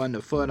wrong one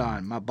to foot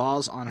on. My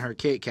ball's on her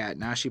Kit Kat.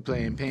 Now she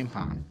playing ping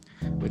pong.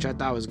 Which I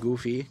thought was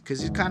goofy, because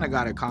he's kind of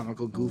got a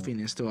comical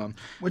goofiness to him.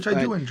 Which But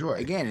I do enjoy.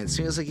 Again, it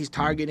seems like he's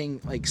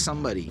targeting like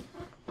somebody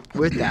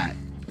with that.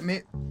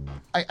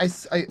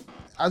 I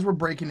as we're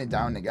breaking it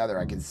down together,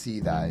 I can see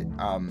that.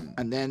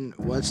 And then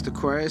what's the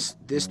chorus?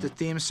 This the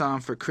theme song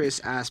for Chris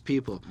Ass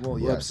People. Well,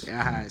 Whoops.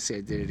 yes. I see,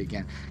 I did it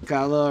again.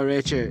 Got a little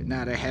richer,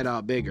 now their head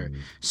all bigger.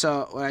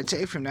 So what I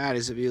take from that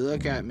is if you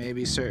look at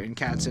maybe certain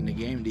cats in the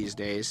game these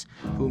days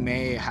who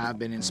may have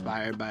been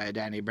inspired by a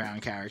Danny Brown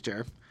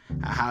character,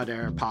 how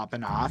they're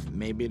popping off,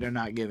 maybe they're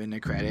not giving the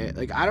credit.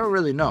 Like, I don't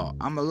really know.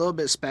 I'm a little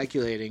bit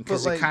speculating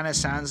because But, it like, kind of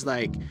sounds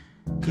like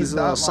he's a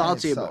little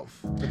salty about.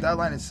 But that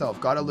line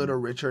itself got a little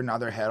richer, now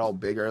their head all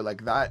bigger.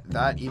 Like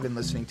that even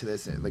listening to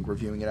this, like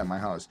reviewing it at my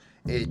house,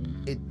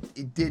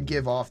 it did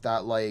give off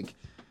that like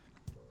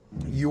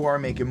you are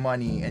making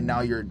money and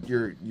now you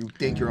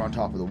think you're on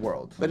top of the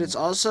world. But it's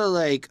also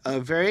like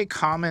a very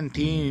common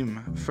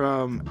theme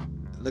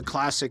from the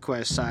Classic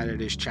Quest side of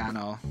this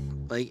channel.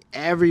 Like,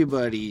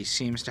 everybody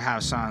seems to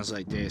have songs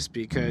like this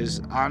because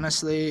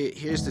honestly,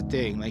 here's the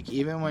thing, like,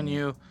 even when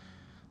you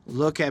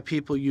look at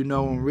people you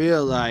know in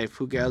real life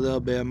who get a little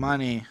bit of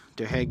money,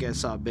 their head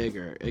gets all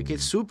bigger. It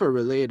gets super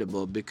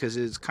relatable because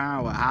it's kind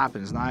of what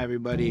happens. Not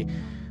everybody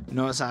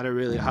knows how to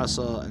really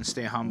hustle and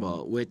stay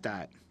humble with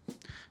that.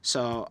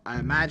 So I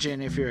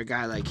imagine if you're a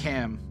guy like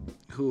him,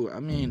 who, I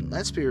mean,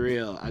 let's be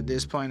real, at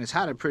this point has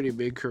had a pretty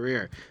big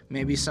career.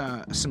 Maybe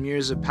some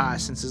years have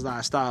passed since his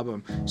last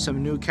album.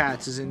 Some new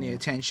cats is in the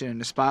attention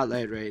and the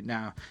spotlight right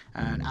now.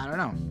 And I don't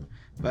know.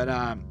 But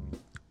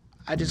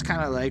I just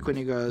kind of like when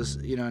he goes,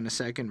 you know, in the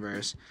second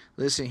verse,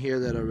 listen here,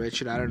 little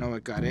Richard, I don't know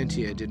what got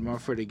into you. Did more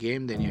for the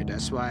game than you.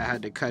 That's why I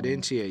had to cut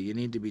into you. You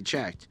need to be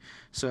checked.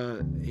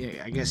 So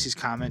yeah, I guess he's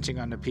commenting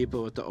on the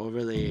people with the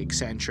overly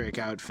eccentric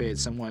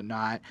outfits and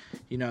whatnot.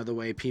 You know, the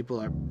way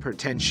people are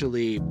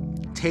potentially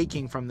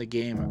taking from the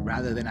game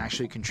rather than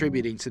actually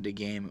contributing to the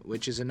game,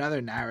 which is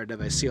another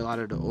narrative I see a lot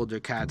of the older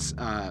cats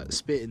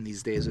spitting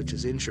these days, which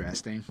is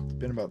interesting. It's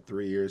been about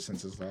 3 years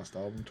since his last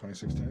album,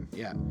 2016.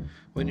 Yeah.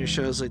 When your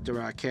shows like the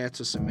Rockettes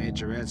with some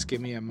majorettes, give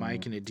me a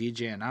mic and a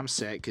DJ and I'm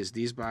set, because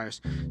these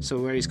bars. So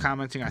where he's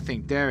commenting, I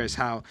think, there is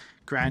how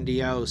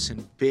grandiose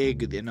and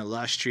big and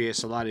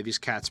illustrious a lot of these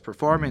cats'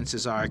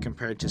 performances are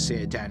compared to,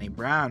 say, a Danny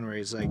Brown, where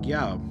he's like,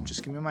 yo,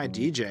 just give me my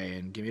DJ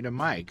and give me the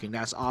mic, and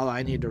that's all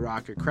I need to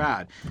rock a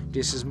crowd.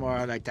 This is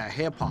more like that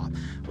hip-hop,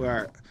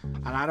 where,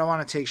 and I don't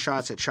want to take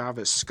shots at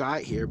Travis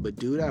Scott here, but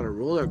dude at a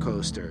roller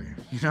coaster,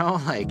 you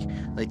know,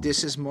 like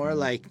this is more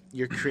like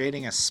you're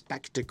creating a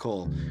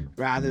spectacle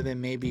rather than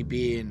maybe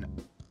being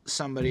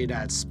somebody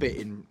that's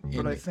spitting.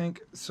 But I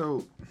think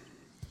so.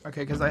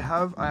 Okay, because I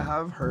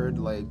have heard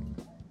like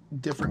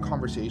different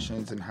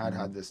conversations and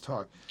had this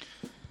talk.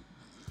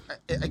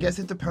 I guess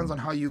it depends on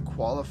how you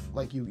qualify,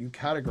 like you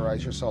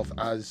categorize yourself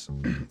as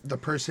the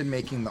person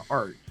making the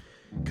art.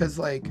 Because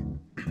like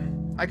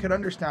I could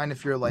understand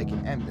if you're like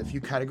if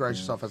you categorize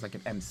yourself as like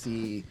an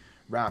MC,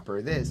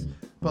 rapper, this,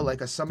 but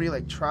like somebody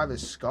like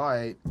Travis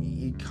Scott,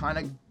 he kind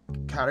of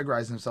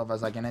categorize himself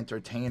as like an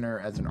entertainer,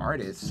 as an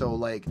artist. So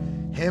like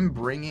him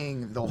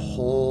bringing the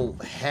whole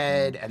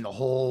head and the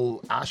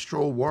whole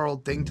astral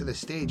world thing to the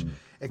stage,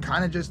 it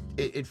kind of just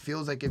it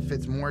feels like it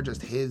fits more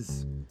just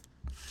his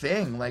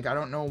thing. Like I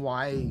don't know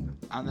why.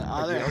 On the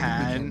other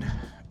hand,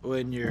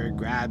 when you're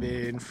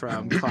grabbing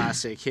from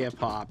classic hip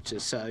hop to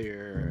sell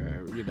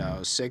your, you know,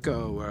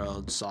 Sicko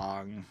World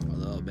song a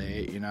little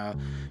bit, you know,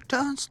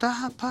 don't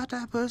stop, pop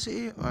that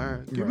pussy,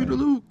 or give me the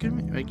loot, give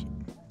me, like,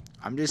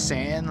 I'm just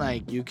saying,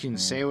 like, you can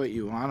say what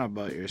you want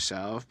about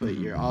yourself, but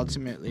you're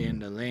ultimately in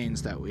the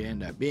lanes that we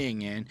end up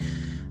being in.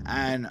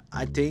 And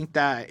I think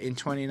that in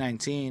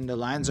 2019, the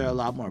lines are a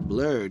lot more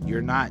blurred.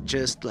 You're not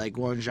just like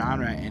one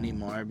genre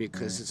anymore,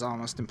 because it's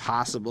almost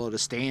impossible to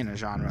stay in a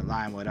genre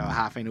line without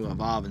having to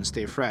evolve and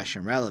stay fresh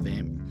and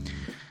relevant.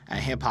 And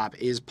hip hop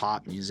is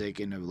pop music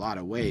in a lot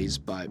of ways,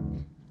 but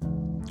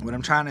what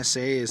I'm trying to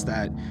say is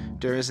that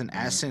there is an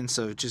essence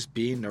of just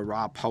being the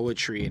raw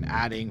poetry and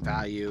adding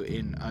value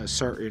in a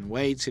certain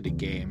way to the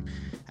game,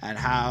 and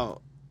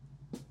how,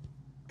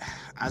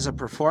 as a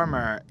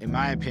performer, in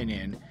my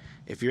opinion,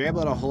 if you're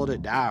able to hold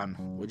it down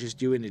with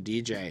just you and the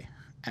DJ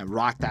and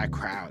rock that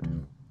crowd,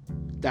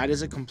 that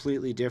is a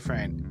completely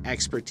different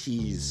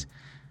expertise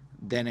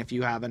than if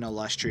you have an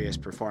illustrious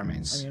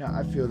performance. I mean,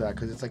 I feel that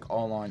because it's like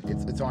all on,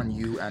 it's on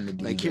you and the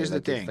DJ. Like, here's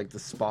the thing. It's like the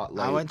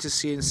spotlight. I went to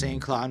see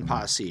Insane Clown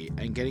Posse,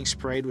 and getting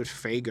sprayed with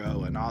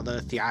Faygo and all the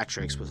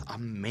theatrics was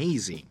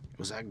amazing. It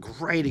was a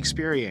great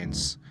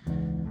experience.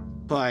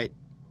 But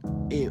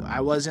I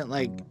wasn't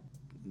like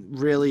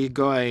really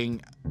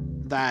going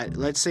that,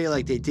 let's say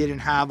like they didn't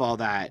have all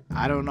that,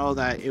 I don't know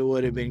that it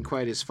would have been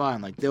quite as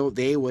fun. Like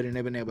they wouldn't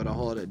have been able to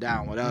hold it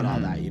down without all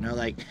that, you know,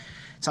 like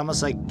it's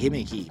almost like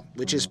gimmicky,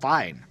 which is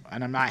fine,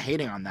 and I'm not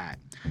hating on that.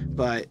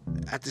 But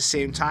at the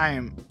same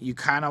time, you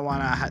kind of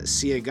want to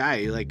see a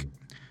guy, like,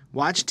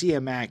 watch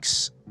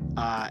DMX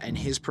and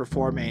his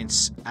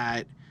performance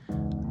at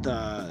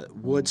the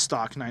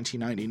Woodstock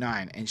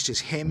 1999, and it's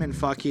just him and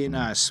fucking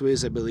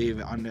Swizz, I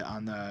believe, on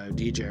the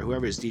DJ, or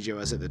whoever his DJ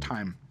was at the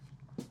time.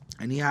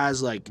 And he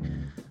has like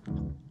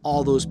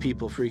all those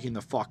people freaking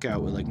the fuck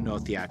out with like no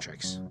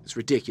theatrics. It's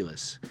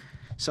ridiculous.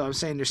 So I'm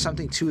saying there's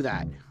something to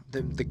that,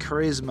 the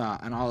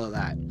charisma and all of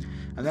that.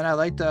 And then I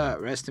like the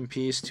rest in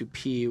peace to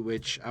P,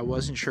 which I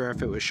wasn't sure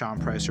if it was Sean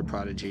Price or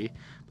Prodigy,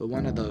 but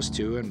one of those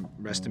two, and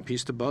rest in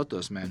peace to both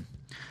those men.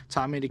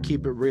 Taught me to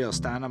keep it real,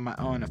 stand on my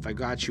own. If I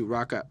got you,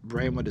 rock a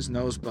brain with his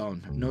nose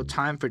bone. No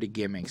time for the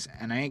gimmicks,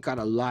 and I ain't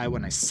gotta lie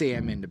when I say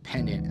I'm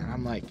independent. And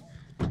I'm like,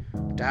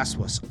 that's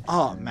what's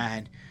up,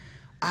 man.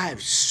 I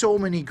have so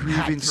many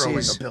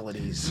grievances.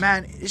 Abilities.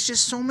 Man, it's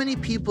just so many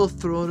people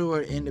throw to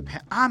our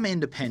independent. I'm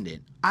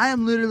independent. I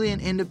am literally an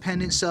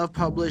independent,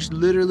 self-published,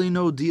 literally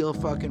no deal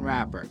fucking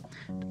rapper.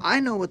 I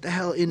know what the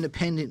hell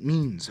independent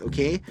means,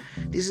 okay?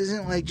 This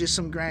isn't like just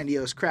some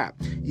grandiose crap.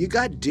 You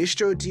got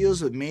distro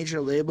deals with major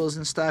labels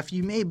and stuff.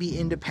 You may be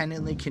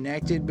independently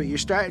connected, but you're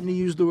starting to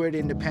use the word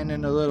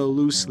independent a little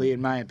loosely,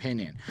 in my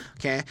opinion,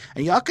 okay?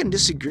 And y'all can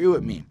disagree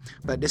with me,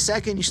 but the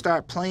second you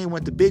start playing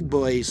with the big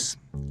boys,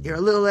 you're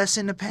a little less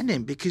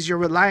independent because you're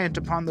reliant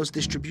upon those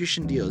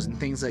distribution deals and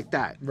things like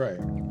that. Right.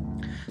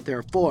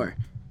 Therefore,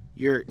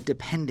 you're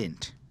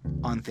dependent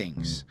on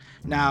things.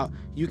 Now,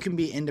 you can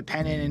be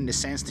independent in the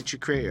sense that you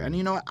create, and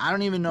you know what? I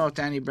don't even know if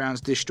Danny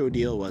Brown's distro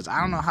deal was.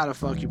 I don't know how the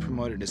fuck he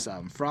promoted this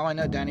album. For all I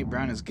know, Danny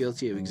Brown is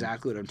guilty of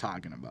exactly what I'm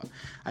talking about.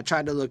 I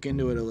tried to look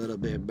into it a little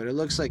bit, but it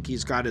looks like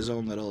he's got his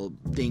own little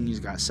thing he's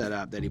got set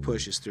up that he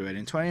pushes through it.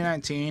 In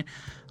 2019,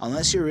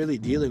 unless you're really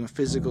dealing with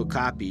physical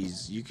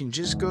copies, you can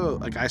just go,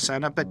 like I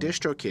signed up at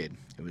DistroKid.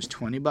 It was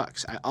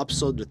 $20. I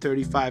upsold to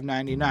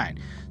 $35.99.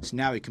 So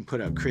now we can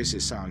put out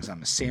Chris's songs on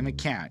the same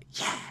account.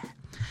 Yeah!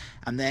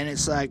 And then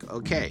it's like,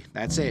 okay,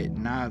 that's it.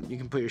 Now you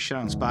can put your shit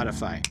on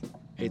Spotify.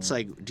 It's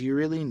like, do you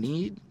really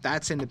need?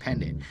 That's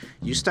independent.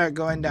 You start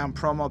going down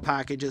promo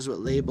packages with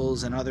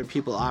labels and other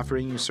people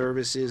offering you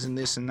services and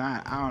this and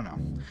that. I don't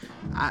know.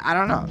 I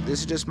don't know. This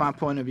is just my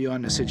point of view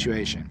on the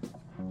situation.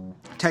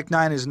 Tech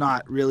Nine is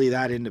not really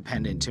that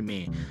independent to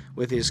me,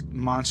 with his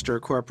monster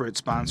corporate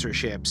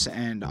sponsorships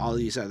and all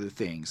these other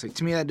things. Like,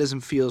 to me, that doesn't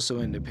feel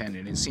so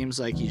independent. It seems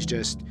like he's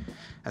just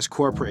as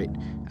corporate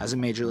as a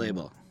major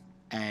label,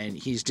 and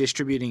he's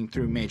distributing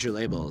through major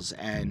labels.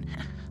 And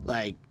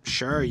like,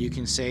 sure, you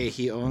can say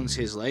he owns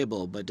his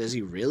label, but does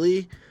he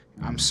really?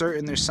 I'm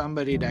certain there's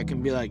somebody that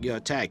can be like, yo,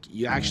 Tech,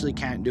 you actually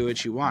can't do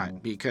what you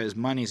want because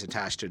money's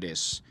attached to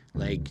this.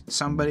 Like,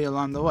 somebody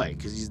along the way,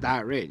 because he's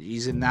that rich.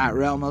 He's in that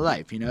realm of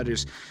life. You know,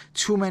 there's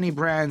too many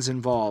brands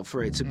involved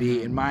for it to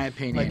be, in my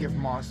opinion. Like, if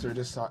Monster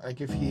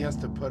like, if he has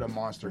to put a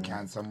Monster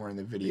can somewhere in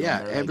the video.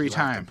 Yeah, every like,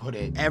 time. Put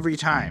it. Every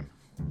time.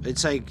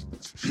 It's like,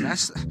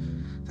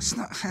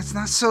 that's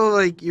not so,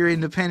 like, you're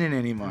independent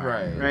anymore.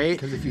 Right?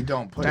 Because if you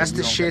don't put that's it,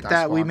 the shit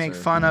that we make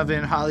sponsor. fun of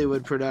in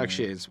Hollywood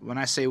productions. When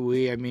I say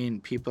we, I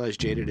mean people as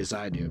jaded as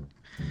I do.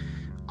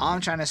 All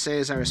I'm trying to say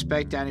is I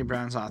respect Danny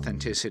Brown's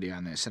authenticity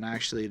on this, and I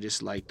actually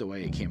just like the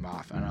way it came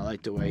off, and I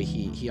like the way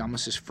he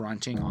almost is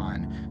fronting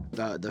on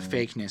the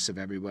fakeness of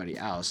everybody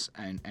else,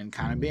 and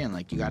kind of being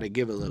like, you got to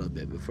give a little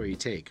bit before you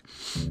take.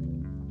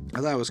 I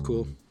thought it was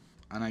cool,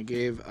 and I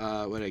gave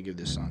what did I give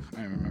this song?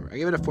 I don't remember. I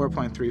gave it a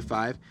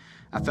 4.35.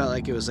 I felt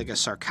like it was like a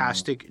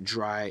sarcastic,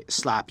 dry,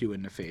 slap you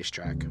in the face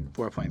track.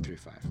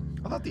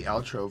 4.35. I thought the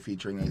outro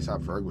featuring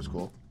A$AP Ferg was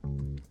cool.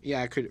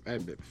 Yeah,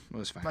 it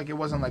was fine. Like, it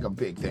wasn't like a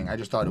big thing. I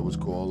just thought it was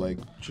cool. Like,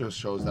 just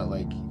shows that,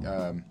 like,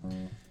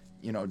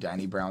 you know,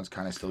 Danny Brown's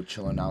kind of still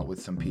chilling out with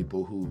some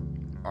people who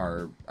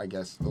are, I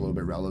guess, a little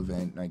bit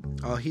relevant. Like,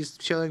 oh, he's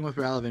chilling with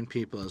relevant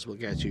people, as we'll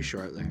get to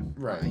shortly.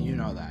 Right. You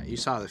know that. You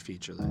saw the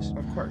feature list.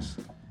 Of course.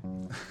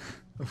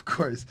 Of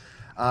course.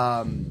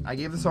 I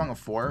gave the song a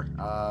 4.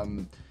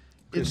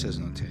 Chris has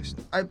no taste.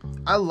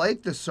 I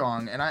like the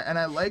song, and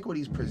I like what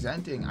he's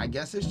presenting. I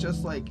guess it's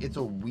just like, it's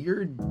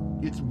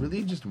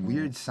really just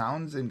weird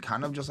sounds and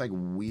kind of just like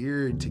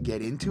weird to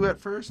get into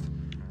at first.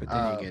 But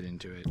then you get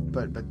into it.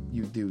 But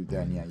you do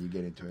then, yeah, you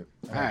get into it.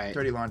 All right.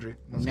 Dirty Laundry.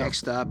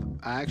 Next up,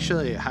 I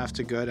actually have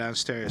to go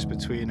downstairs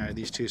between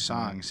these two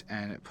songs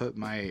and put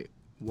my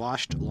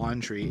washed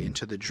laundry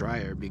into the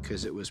dryer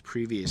because it was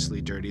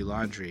previously Dirty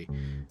Laundry.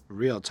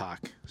 Real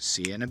talk.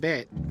 See you in a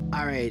bit.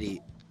 Alrighty.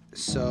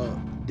 So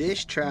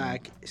this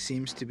track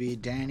seems to be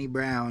Danny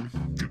Brown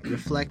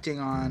reflecting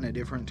on a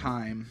different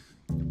time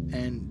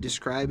and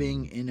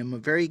describing in a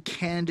very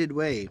candid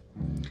way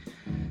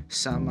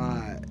some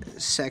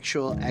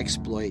sexual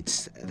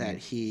exploits that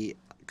he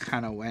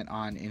kind of went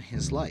on in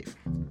his life.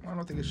 I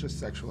don't think it's just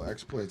sexual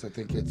exploits. I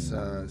think it's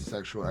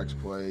sexual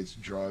exploits,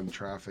 drug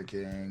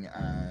trafficking,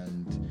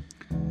 and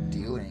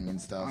dealing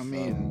and stuff. I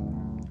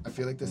mean, I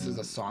feel like this is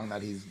a song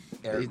that he's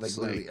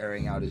literally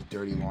airing out his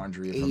dirty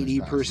laundry.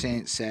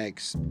 80%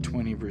 sex,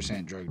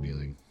 20% drug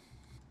dealing.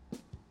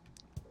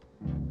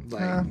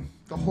 Like,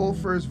 the whole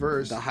first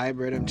verse. The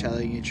hybrid, I'm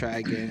telling you, try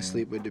again,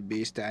 sleep with the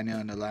beast, Daniel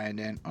and the lion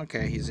den.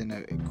 Okay, he's in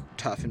a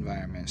tough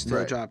environment. Still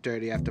right. Drop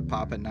dirty after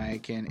pop a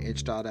Niakin,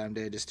 itched all damn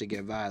day just to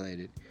get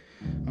violated.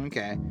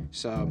 Okay,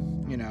 so,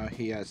 you know,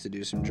 he has to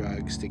do some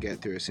drugs to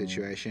get through a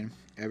situation.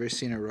 Ever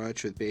seen a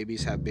roach with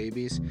babies have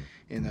babies?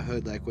 In the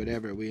hood, like,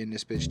 whatever, we in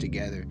this bitch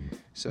together.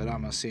 So it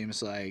almost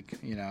seems like,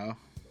 you know,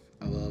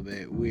 a little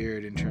bit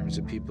weird in terms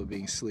of people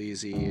being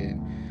sleazy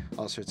and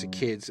all sorts of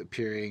kids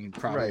appearing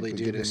probably right,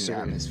 due to the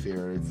certain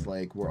atmosphere. It's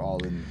like we're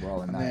all in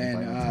that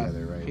environment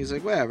together, right? He's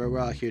like, whatever, we're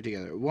all here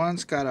together.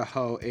 Once got a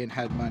hoe, ain't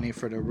had money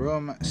for the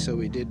room, so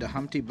we did the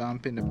Humpty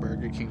Bump in the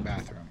Burger King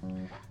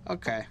bathroom.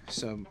 Okay,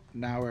 so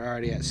now we're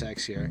already at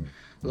sex here.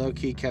 Low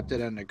key kept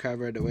it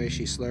undercover. The way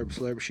she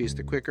slurp, she's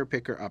the quicker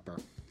picker upper.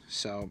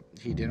 So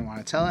he didn't want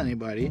to tell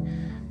anybody,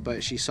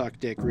 but she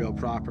sucked dick real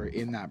proper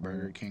in that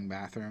Burger King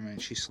bathroom,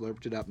 and she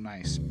slurped it up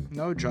nice.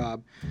 No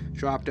job,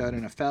 dropped out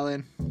in a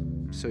felon,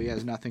 so he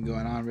has nothing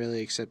going on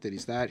really except that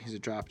he's a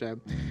dropped out.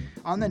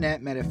 On the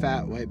net, met a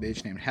fat white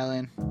bitch named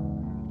Helen.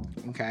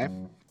 Okay.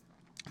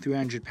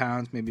 300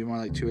 pounds, maybe more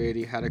like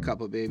 280, had a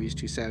couple babies,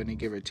 270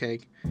 give or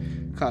take.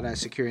 Caught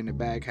us securing the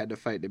bag, had to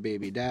fight the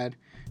baby dad.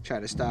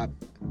 Tried to stop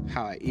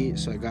how I eat,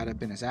 so I got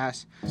up in his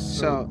ass.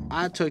 So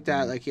I took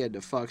that like he had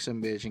to fuck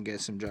some bitch and get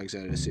some drugs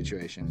out of the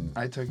situation.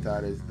 I took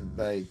that as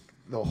like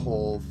the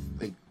whole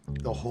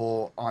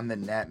on the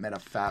net met a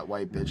fat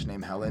white bitch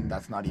named Helen.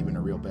 That's not even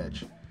a real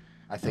bitch.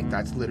 I think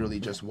that's literally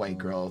just white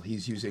girl.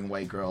 He's using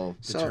white girl,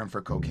 the term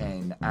for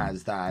cocaine,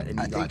 as that, and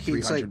he got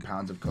 300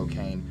 pounds of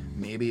cocaine.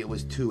 Maybe it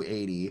was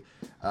 280.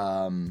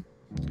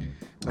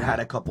 Had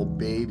a couple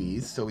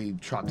babies, so he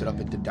chopped it up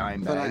into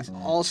dime bags. But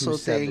I also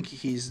think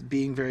he's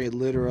being very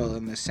literal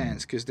in the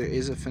sense, because there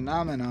is a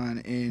phenomenon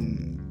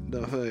in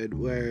the hood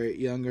where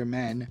younger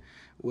men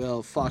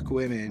will fuck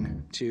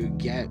women to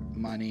get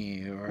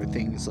money or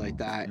things like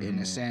that in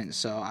a sense.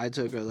 So I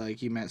took her like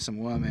he met some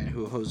woman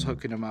who was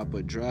hooking him up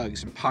with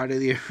drugs, and part of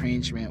the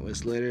arrangement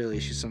was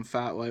literally she's some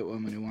fat white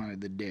woman who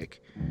wanted the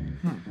dick.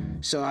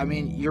 So I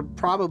mean, you're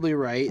probably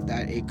right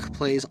that it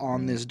plays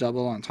on this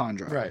double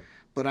entendre. Right.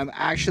 But I'm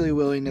actually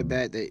willing to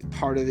bet that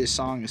part of this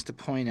song is to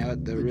point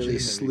out the really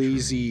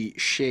sleazy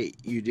shit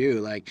you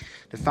do. Like,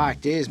 the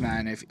fact is,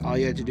 man, if all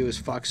you had to do is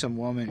fuck some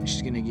woman and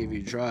she's going to give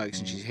you drugs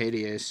and she's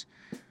hideous,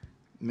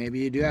 maybe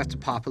you do have to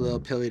pop a little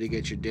pilly to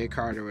get your dick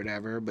hard or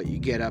whatever, but you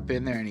get up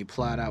in there and you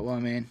pull out that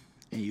woman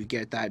and you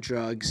get that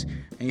drugs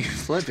and you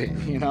flip it,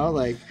 you know,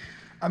 like.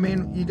 I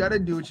mean, you gotta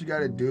do what you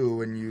gotta do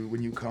when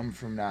you come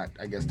from that,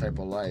 I guess, type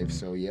of life.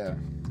 So yeah.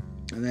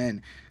 And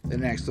then the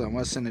next one,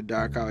 what's in the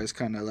dark, always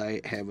kind of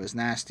light. Head was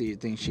nasty. You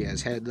think she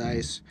has head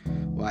lice?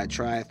 Why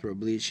try? Throw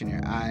bleach in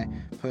your eye.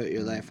 Put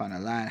your life on the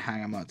line.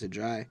 Hang them out to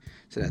dry.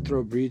 So that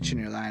throw bleach in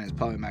your line is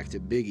probably back to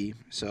Biggie.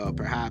 So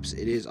perhaps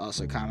it is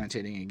also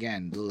commentating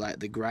again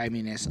the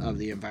griminess of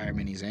the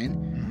environment he's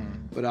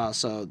in, but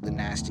also the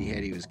nasty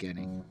head he was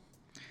getting.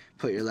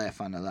 Put your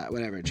life on the line.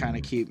 Whatever. Trying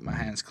to keep my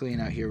hands clean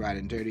out here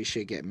riding dirty.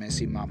 Shit get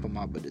messy. Mop them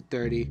up with the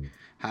 30.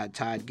 Hot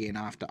Tide gain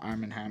off the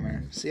Arm &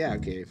 Hammer. So yeah,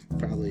 okay,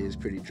 probably is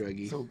pretty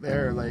druggy. So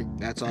there, like,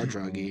 that's all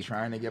druggy.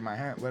 Trying to get my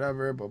hand,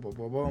 whatever, boom, boom,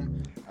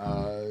 boom,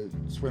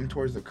 boom. Swim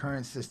towards the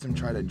current system,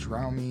 try to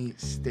drown me,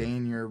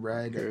 stain your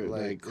red,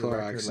 like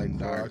Clorox and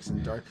dark.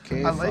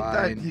 Okay, I like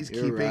that he's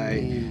you're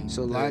keeping right.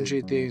 So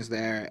laundry things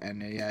there,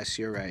 and yes,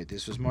 you're right.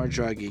 This was more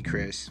druggy,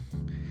 Chris.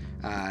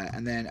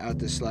 And then out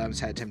the slums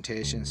had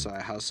temptation, so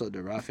I hustled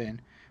the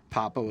Ruffin.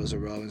 Papa was a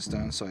Rolling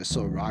Stone, so I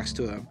sold rocks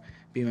to him.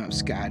 Beam up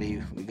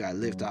Scotty, we got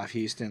lift off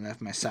Houston,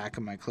 left my sack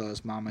of my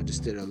clothes, mama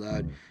just did a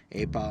load,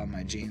 8-ball on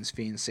my jeans,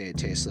 fiends say it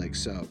tastes like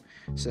soap.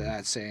 So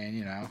that's saying,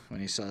 you know, when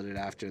he sold it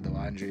after the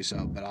laundry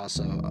soap, but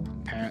also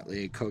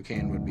apparently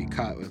cocaine would be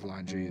cut with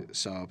laundry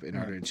soap in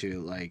order to,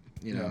 like,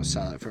 you know,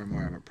 sell it for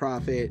more of a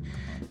profit.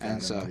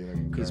 And so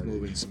he's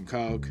moving some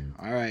coke.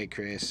 All right,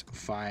 Chris,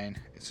 fine.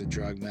 It's a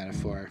drug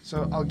metaphor.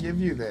 So I'll give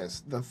you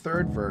this. The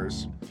third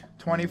verse,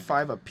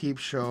 25 a peep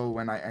show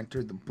when I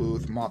entered the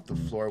booth, mop the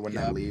floor when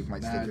I leave, my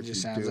stick it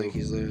just sounds like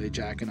he's literally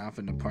jacking off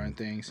into porn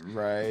things.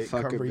 Right.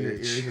 Fuck Cover a your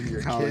bitch. ears and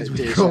your Call kids it when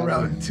you dish go up.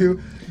 around too.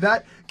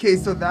 That, okay,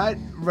 so that,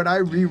 when I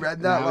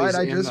reread that Now line, he's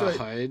I in just the went,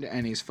 hood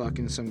and he's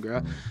fucking some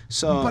girl.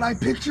 So, but I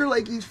picture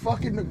like he's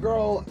fucking the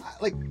girl,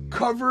 like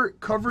cover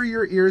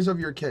your ears of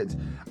your kids.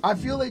 I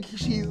feel like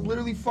she's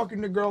literally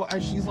fucking the girl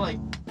as she's like.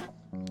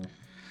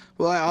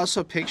 well, I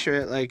also picture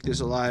it like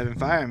there's a lot of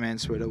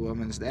environments where the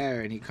woman's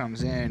there and he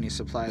comes in, he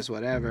supplies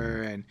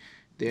whatever, and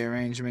the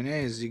arrangement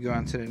is you go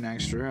into the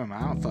next room. I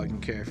don't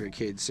fucking care if your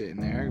kid's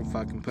sitting there. I can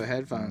fucking put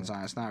headphones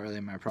on. It's not really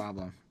my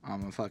problem.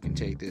 I'm gonna fucking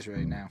take this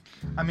right now.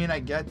 I mean, I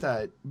get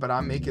that, but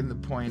I'm making the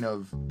point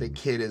of the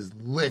kid is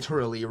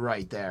literally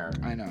right there.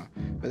 I know.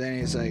 But then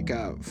he's like,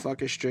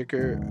 fuck a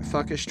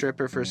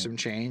stripper for some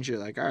change. You're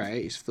like, all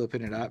right, he's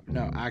flipping it up.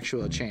 No,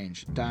 actual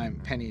change. Dime,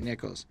 penny,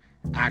 nickels.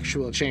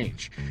 Actual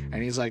change.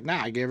 And he's like,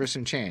 nah, I gave her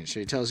some change. So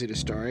he tells you the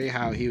story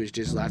how he was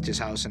just left his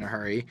house in a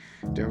hurry.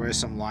 There was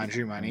some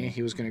laundry money.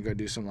 He was gonna go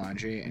do some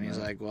laundry, and he's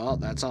like, well,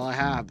 that's all I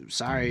have.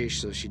 Sorry.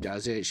 So she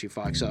does it. She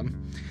fucks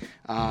him.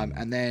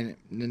 And then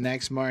the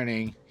next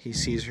morning, he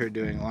sees her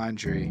doing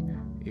laundry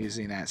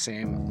using that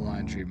same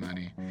laundry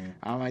money.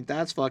 I'm like,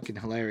 that's fucking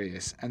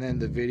hilarious. And then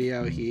the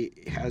video, he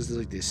has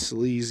like this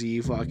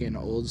sleazy fucking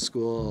old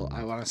school,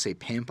 I want to say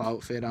pimp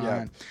outfit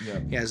on. Yeah.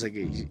 He has like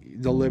he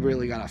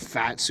deliberately got a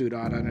fat suit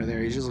on under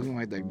there. He's just looking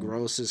like the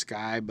grossest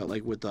guy, but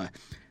like with the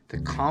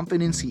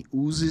confidence he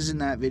oozes in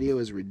that video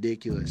is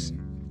ridiculous.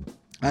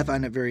 I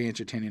find it very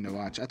entertaining to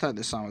watch. I thought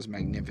this song was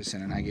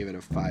magnificent, and I gave it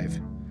a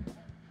 5.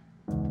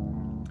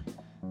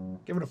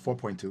 Give it a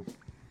 4.2.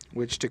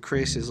 Which to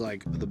Chris is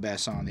like the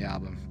best song on the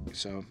album,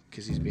 so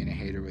because he's being a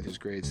hater with his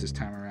grades this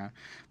time around.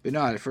 But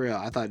no, for real,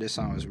 I thought this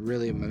song was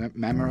really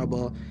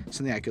memorable,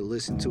 something I could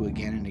listen to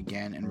again and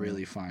again, and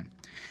really fun.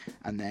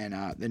 And then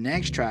the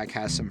next track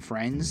has some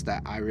friends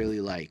that I really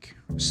like.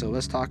 So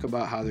let's talk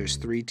about how there's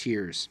 3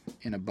 tiers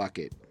in a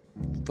bucket.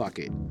 Fuck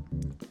it.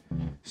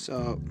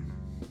 So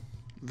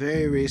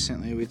very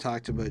recently we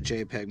talked about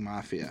JPEG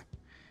Mafia.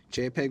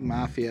 JPEG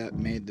Mafia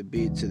made the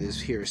beat to this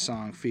here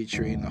song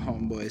featuring the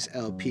Homeboys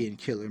LP and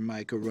Killer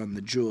Mike of Run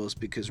the Jewels,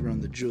 because Run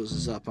the Jewels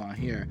is up on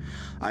here.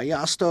 Are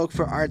y'all stoked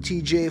for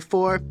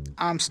RTJ4?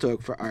 I'm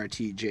stoked for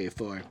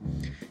RTJ4.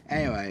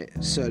 Anyway,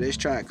 so this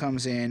track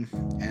comes in,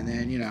 and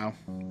then, you know,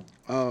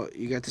 oh,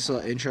 you got this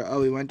little intro. Oh,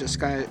 we went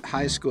to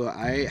high school.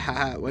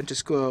 I went to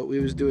school.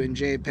 We was doing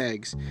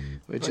JPEGs,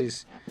 which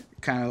is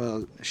kind of a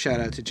little shout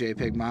out to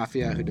JPEG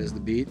Mafia, who does the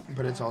beat.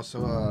 But it's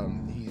also,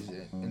 he's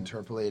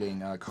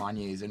interpolating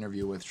Kanye's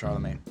interview with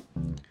Charlamagne.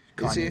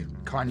 Is he?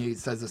 Kanye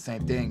says the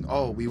same thing.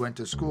 Oh, we went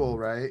to school,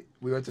 right?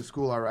 We went to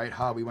school, all right.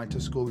 How? We went to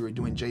school. We were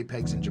doing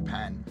JPEGs in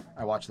Japan.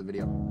 I watched the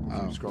video.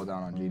 If you scroll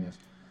down on Genius.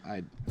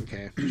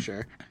 Okay,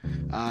 sure.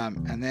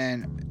 And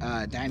then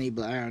Danny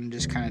Brown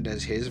just kind of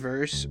does his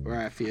verse, where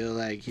I feel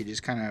like he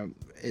just kind of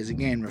is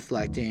again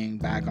reflecting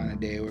back on a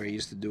day where he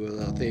used to do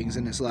little things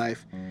in his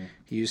life.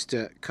 He used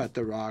to cut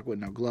the rock with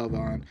no glove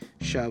on,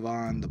 shove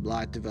on the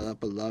block,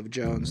 develop a Love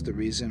Jones. The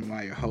reason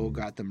why your hoe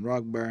got them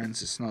rug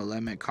burns. It's no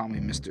limit. Call me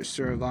Mr.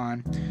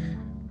 Servon.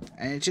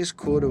 And it's just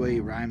cool the way he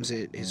rhymes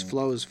it. His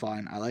flow is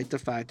fun. I like the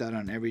fact that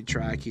on every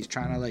track he's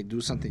trying to like do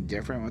something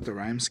different with the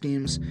rhyme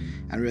schemes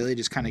and really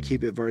just kind of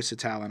keep it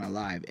versatile and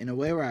alive in a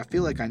way where I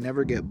feel like I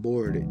never get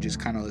bored just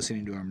kind of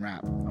listening to him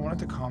rap. I wanted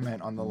to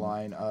comment on the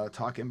line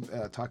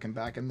talking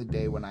back in the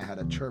day when I had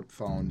a chirp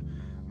phone.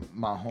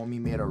 my homie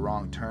made a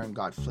wrong turn,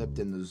 got flipped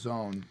in the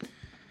zone.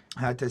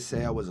 I had to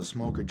say I was a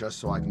smoker just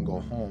so I can go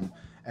home.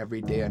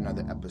 Every day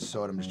another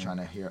episode. I'm just trying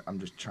to hear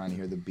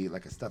the beat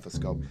like a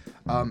stethoscope.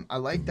 I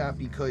like that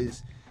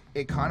because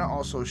it kind of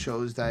also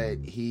shows that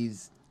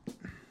he's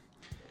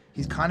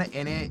kind of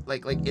in it,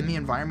 like in the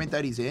environment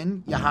that he's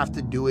in. You have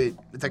to do it.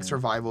 It's like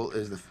survival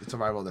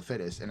of the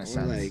fittest in a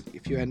sense. Like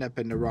if you end up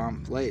in the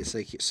wrong place,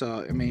 like,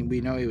 so I mean,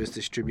 we know he was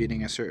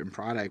distributing a certain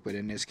product, but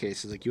in this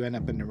case, it's like you end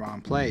up in the wrong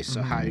place.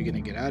 So how are you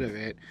gonna get out of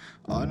it?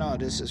 Oh no,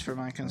 this is for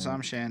my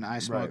consumption. I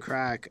smoke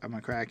crack. I'm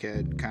a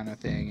crackhead, kind of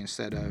thing.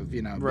 Instead of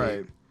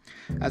Right.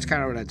 That's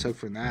kind of what I took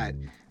from that.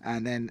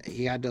 And then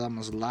he had to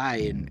almost lie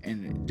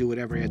and do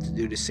whatever he had to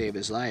do to save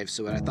his life.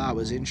 So what I thought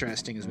was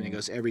interesting is when he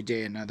goes every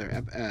day another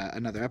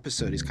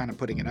episode, he's kind of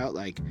putting it out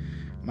like,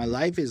 my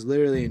life is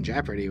literally in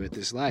jeopardy with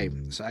this life.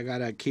 So I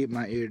gotta keep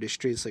my ear to the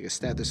streets like a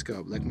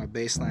stethoscope, like my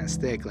baseline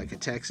stick, like a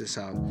Texas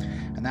hoe.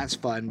 And that's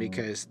fun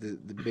because the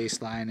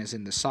baseline is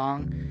in the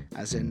song,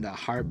 as in the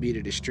heartbeat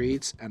of the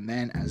streets, and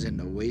then as in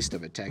the waist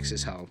of a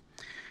Texas hoe.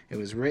 It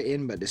was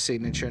written, but the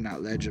signature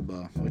not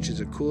legible, which is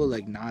a cool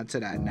like nod to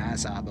that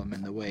Nas album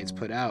and the way it's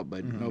put out,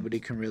 but nobody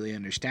can really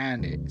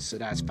understand it. So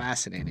that's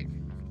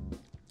fascinating.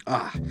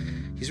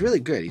 He's really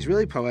good. He's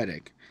really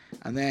poetic.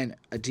 And then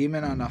a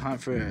demon on the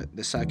hunt for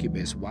the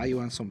succubus. Why you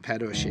on some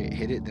pedo shit?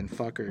 Hit it, then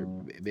fuck her,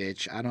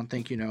 bitch. I don't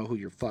think you know who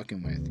you're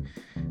fucking with.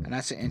 And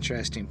that's an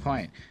interesting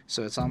point.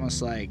 So it's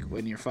almost like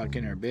when you're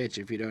fucking her bitch,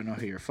 if you don't know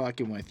who you're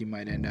fucking with, you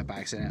might end up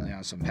accidentally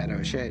on some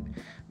pedo shit.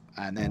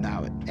 And then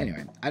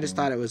anyway, I just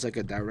thought it was like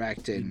a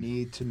direct and... You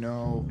need to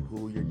know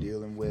who you're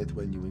dealing with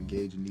when you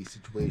engage in these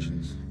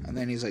situations. And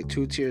then he's like,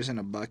 2 tears in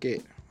a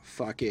bucket,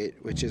 fuck it,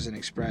 which is an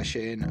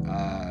expression.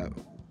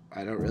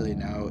 I don't really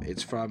know.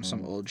 It's from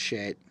some old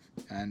shit.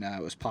 And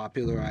it was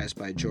popularized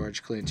by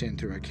George Clinton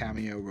through a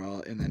cameo role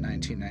in the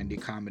 1990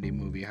 comedy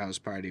movie House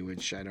Party,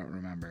 which I don't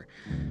remember.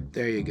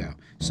 There you go.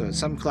 So it's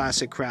some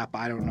classic crap.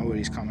 I don't know where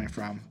he's coming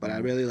from, but I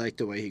really like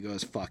the way he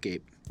goes, fuck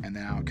it, and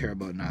then I don't care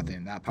about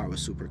nothing. That part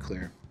was super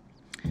clear.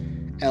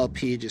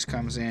 LP just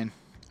comes in,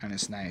 and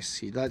it's nice.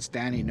 He lets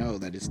Danny know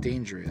that it's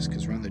dangerous,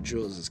 because Run the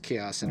Jewels is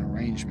chaos and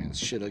arrangements.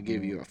 Shit'll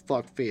give you a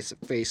fuck face, a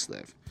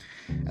facelift.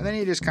 And then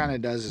he just kind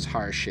of does his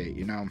harsh shit,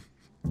 you know?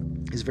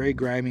 He's very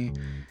grimy.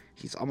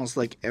 He's almost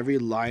like every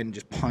line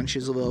just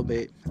punches a little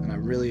bit, and I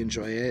really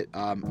enjoy it.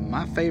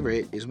 My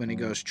favorite is when he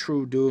goes,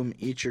 True Doom,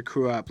 eat your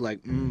crew up like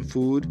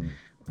food,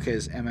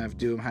 because MF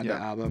Doom had the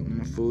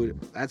album Food.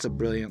 That's a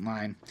brilliant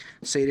line.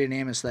 Say their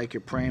name, it's like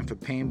you're praying for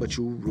pain, but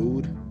you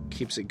rude.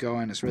 Keeps it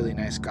going. It's really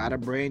nice. Got a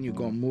brain, you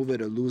gonna move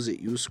it or lose it,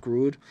 you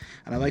screwed.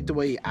 And I like the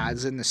way he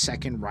adds in the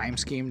second rhyme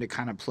scheme to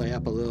kind of play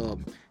up a little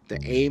the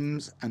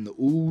aims and the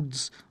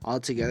oods all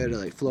together to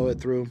like flow it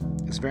through.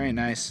 It's very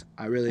nice.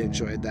 I really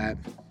enjoyed that.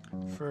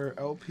 For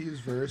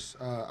LP's verse,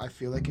 I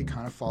feel like it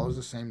kind of follows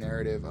the same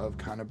narrative of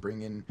kind of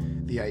bringing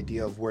the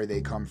idea of where they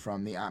come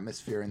from, the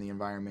atmosphere and the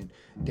environment.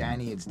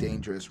 Danny, it's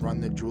dangerous.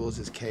 Run the Jewels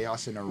is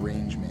chaos and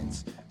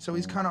arrangements. So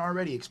he's kind of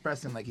already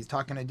expressing, like, he's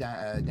talking to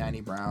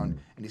Danny Brown,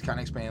 and he's kind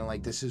of explaining,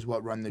 like, this is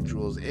what Run the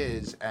Jewels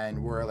is,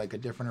 and we're, like, a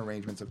different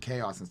arrangements of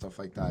chaos and stuff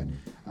like that.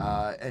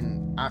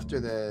 And after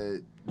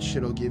the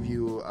shit'll give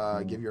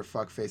your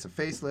fuck face a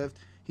facelift,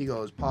 he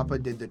goes, Papa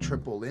did the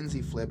triple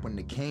Lindsay flip when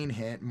the cane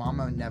hit.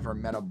 Mama never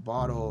met a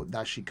bottle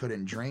that she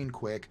couldn't drain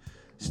quick.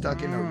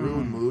 Stuck in a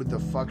rude mood, the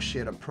fuck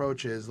shit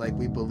approaches like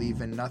we believe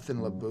in nothing,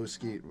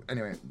 Lebowski.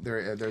 Anyway,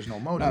 there's no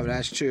motive. No, but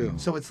that's true.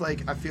 So it's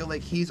like, I feel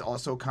like he's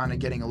also kind of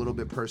getting a little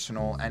bit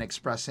personal and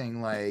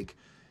expressing like,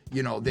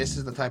 you know, this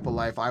is the type of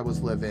life I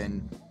was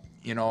living.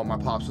 You know, my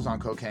pops was on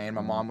cocaine,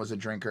 my mom was a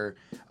drinker,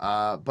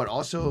 but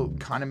also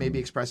kind of maybe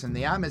expressing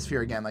the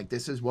atmosphere again. Like,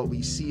 this is what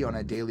we see on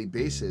a daily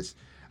basis.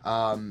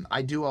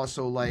 I do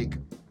also like,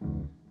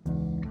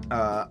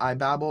 I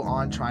babble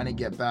on trying to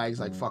get bags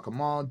like fuck 'em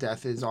all.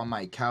 Death is on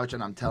my couch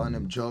and I'm telling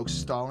him jokes,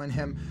 stalling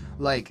him.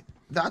 Like,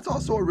 that's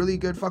also a really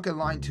good fucking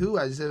line too,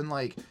 as in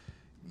like,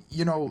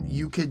 you know,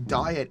 you could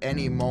die at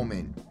any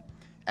moment.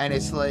 And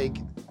it's like,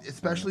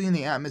 especially in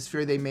the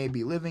atmosphere they may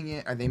be living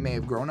in, or they may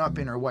have grown up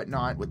in or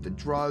whatnot, with the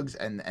drugs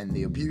and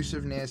the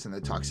abusiveness and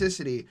the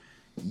toxicity.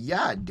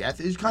 Yeah,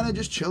 death is kind of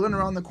just chilling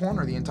around the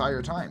corner the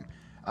entire time.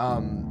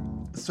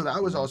 So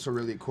that was also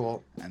really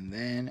cool. And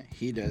then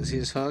he does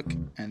his hook,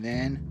 and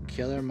then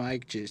Killer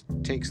Mike just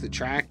takes the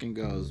track and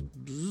goes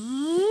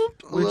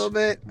a little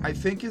bit. I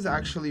think is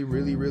actually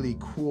really, really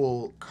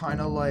cool. Kind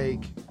of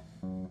like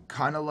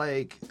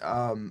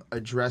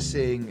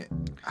addressing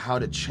how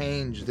to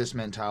change this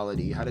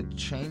mentality, how to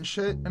change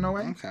shit in a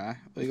way. Okay.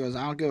 Well, he goes,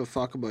 I don't give a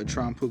fuck about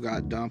Trump, who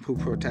got dumped, who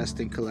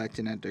protesting,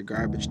 collecting at their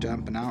garbage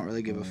dump, and I don't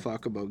really give a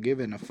fuck about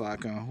giving a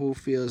fuck on who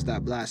feels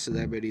that black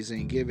celebrities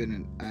ain't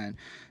giving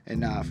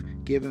enough.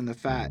 Give him the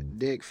fat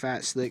dick,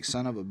 fat slick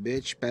son of a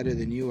bitch, better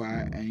than you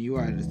are, and you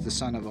are the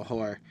son of a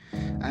whore.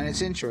 And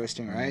it's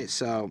interesting, right?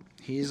 So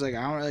he's like,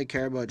 I don't really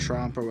care about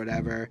Trump or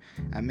whatever,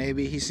 and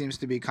maybe he seems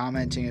to be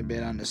commenting a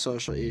bit on the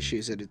social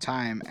issues at the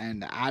time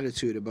and the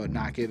attitude about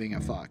not giving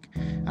a fuck.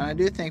 And I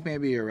do think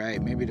maybe you're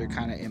right. Maybe they're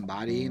kind of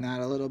embodying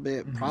that a little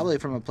bit, probably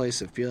from a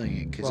place of feeling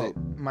it. Cause Well,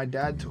 my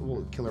dad,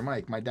 Killer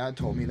Mike, my dad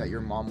told me that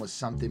your mom was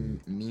something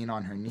mean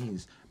on her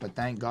knees, but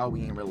thank God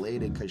we ain't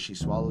related because she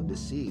swallowed the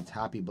seeds.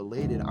 Happy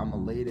belated. I'm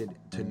elated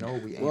to know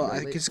we ain't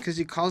related. Because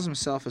he calls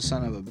himself a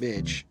son of a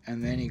bitch,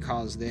 and then he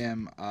calls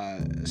them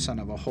a son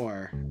of a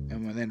whore,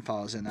 and then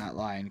follows in that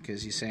line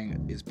because he's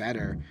saying it's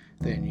better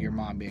than your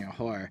mom being a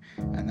whore,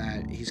 and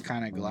that he's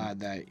kind of glad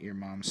that your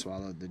mom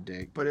swallowed the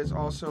dick. But it's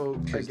also,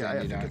 Because like, I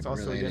then you think it's don't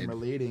also relate again it.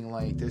 relating,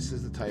 like, this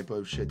is the type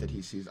of shit that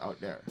he sees out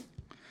there.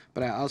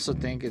 But I also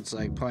think it's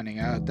like pointing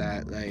out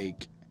that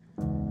like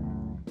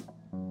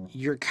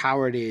your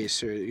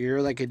cowardice or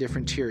you're like a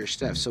different tier of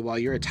stuff. So while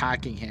you're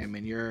attacking him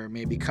and you're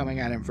maybe coming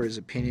at him for his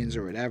opinions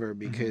or whatever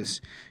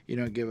because you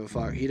don't give a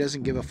fuck, he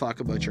doesn't give a fuck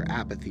about your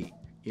apathy,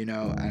 you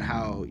know, and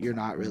how you're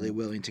not really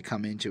willing to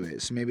come into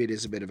it. So maybe it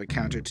is a bit of a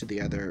counter to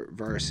the other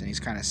verse, and he's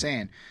kind of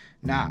saying,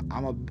 nah,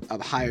 I'm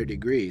a higher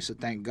degree, so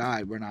thank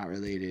God we're not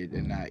related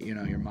and that, you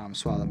know, your mom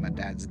swallowed my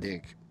dad's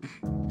dick.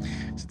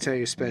 So tell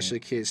your special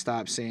kids,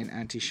 stop saying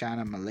Auntie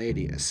Shana, my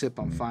lady. A sip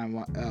on fine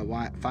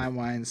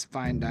wines,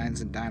 fine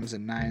dines and dimes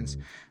and nines.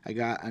 I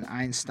got an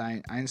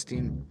Einstein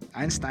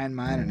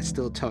mind and it's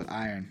still tote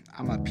iron.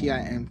 I'm a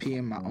PIMP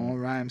in my own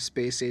rhyme,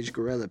 space age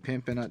gorilla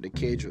pimping up the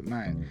cage with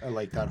mine. I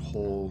like that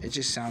whole. It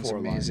just sounds 4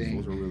 lines.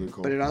 amazing. Those are really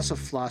cool. But it also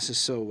flosses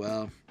so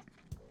well.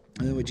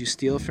 And then would you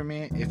steal from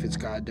me if it's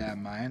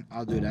goddamn mine?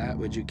 I'll do that.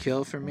 Would you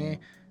kill for me?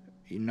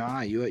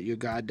 Nah, you're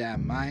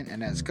goddamn mine,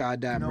 and that's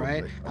goddamn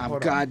right. I'm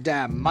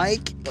goddamn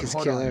Mike. His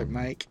killer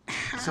Mike.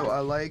 So I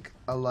like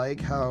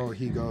how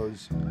he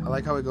goes. I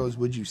like how it goes.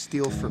 Would you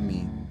steal from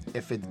me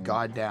if it's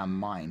goddamn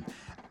mine?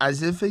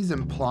 As if he's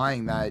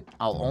implying that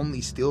I'll only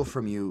steal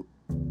from you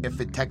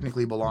if it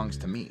technically belongs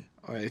to me.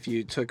 Or if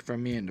you took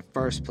from me in the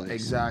first place.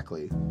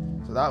 Exactly.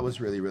 So that was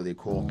really, really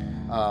cool.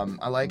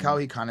 I like how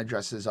he kind of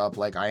dresses up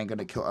like I ain't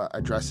gonna kill.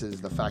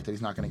 Addresses the fact that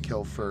he's not gonna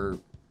kill for,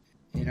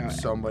 you know,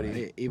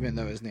 somebody, even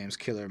though his name's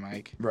Killer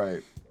Mike.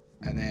 Right.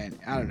 And then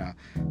I don't know.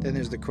 Then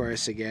there's the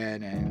chorus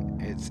again, and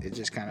it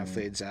just kind of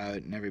fades out,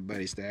 and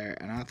everybody's there.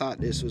 And I thought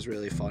this was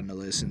really fun to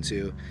listen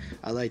to.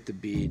 I like the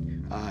beat.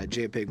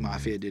 JPEG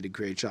Mafia did a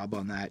great job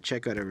on that.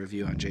 Check out a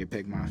review on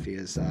JPEG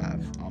Mafia's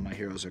All My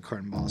Heroes Are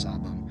Cornballs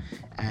album.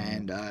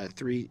 And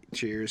 3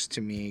 Cheers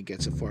to me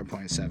gets a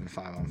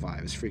 4.75 on 5.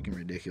 It's freaking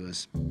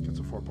ridiculous. It's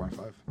a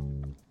 4.5.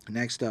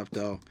 Next up,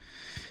 though,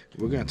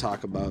 we're gonna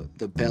talk about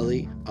The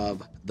Belly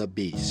of the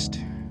Beast.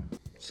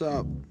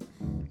 So,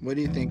 what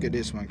do you think of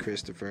this one,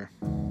 Christopher?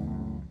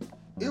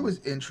 It was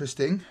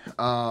interesting.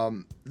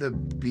 The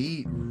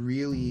beat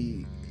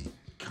really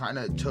kind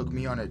of took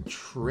me on a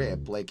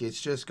trip. Like,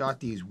 it's just got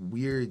these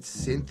weird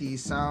synthy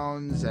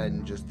sounds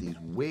and just these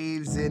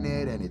waves in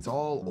it, and it's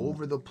all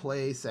over the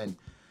place, and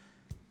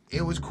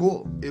it was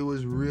cool. It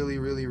was really,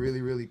 really,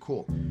 really, really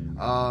cool.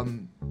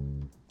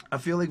 I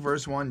feel like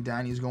verse 1,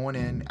 Danny's going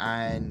in,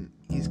 and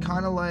he's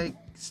kind of like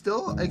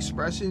still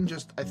expressing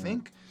just, I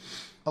think,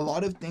 a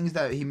lot of things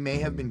that he may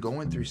have been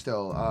going through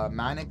still.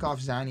 Manic off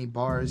Zanny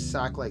bars,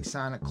 sack like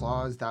Santa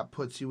Claus, that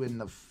puts you in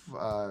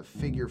the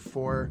figure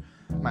 4.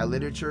 My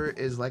literature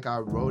is like I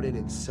wrote it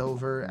in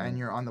silver, and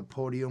you're on the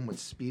podium with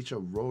speech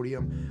of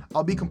rhodium.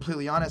 I'll be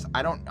completely honest,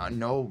 I don't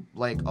know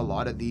like a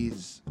lot of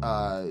these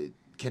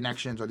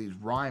connections or these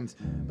rhymes,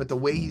 but the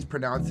way he's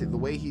pronouncing, the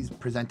way he's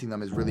presenting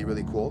them is really,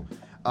 really cool.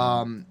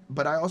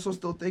 But I also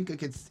still think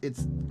like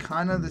it's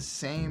kind of the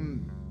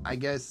same, I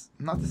guess,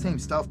 not the same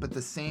stuff, but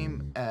the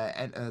same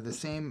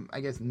I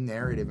guess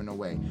narrative in a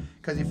way,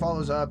 because he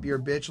follows up, your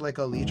bitch like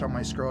a leech on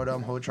my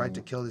scrotum, ho tried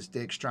to kill this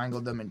dick,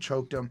 strangled him and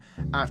choked him.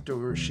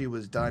 After she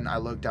was done, I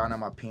looked down on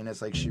my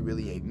penis like she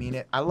really ain't mean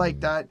it. I like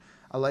that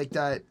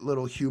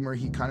little humor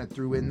he kind of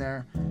threw in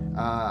there.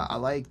 I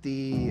like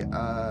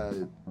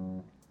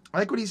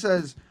what he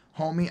says,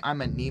 homie,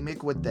 I'm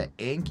anemic with the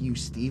ink, you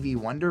Stevie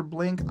Wonder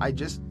blink.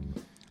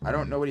 I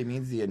don't know what he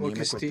means, the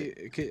anemic.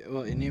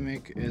 Well,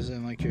 anemic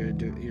isn't like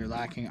you're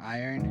lacking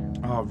iron.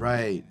 Oh,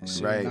 right,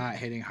 so right. You're not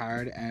hitting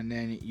hard, and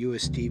then you a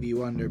Stevie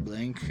Wonder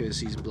blink because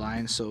he's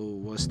blind. So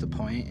what's the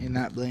point in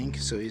that blink?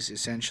 So he's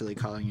essentially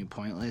calling you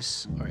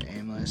pointless or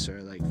aimless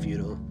or like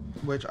futile.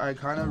 Which I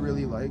kind of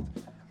really liked.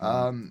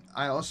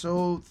 I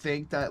also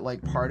think that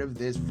like part of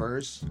this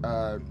verse,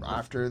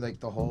 after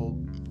like the whole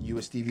you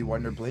a Stevie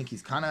Wonder blink,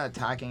 he's kind of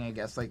attacking, I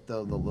guess, like the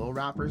little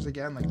rappers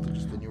again, like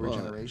just the newer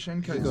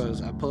generation. He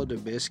goes, I pulled a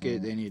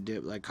biscuit, then you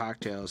dip like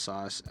cocktail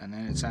sauce, and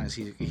then it sounds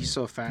he's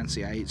so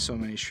fancy. I eat so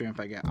many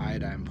shrimp, I get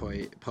iodine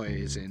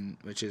poison,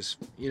 which is,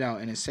 you know,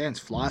 in a sense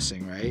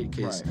flossing, right?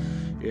 Because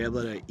you're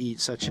able to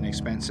eat such an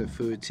expensive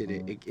food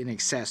in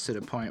excess to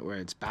the point where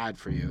it's bad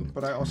for you.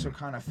 But I also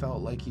kind of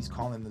felt like he's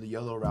calling the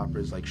yellow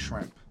rappers like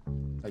shrimp.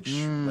 Like,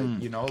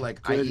 like, you know,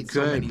 like I eat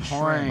so many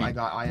shrimp, I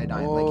got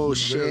iodine. Oh, like, he's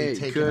shit, really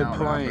taking good out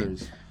point.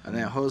 rappers. And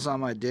then hoes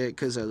on my dick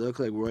because I look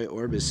like Roy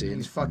Orbison.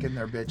 He's fucking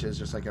their bitches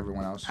just like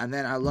everyone else. And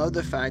then I love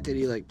the fact that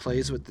he like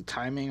plays with the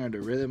timing or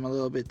the rhythm a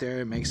little bit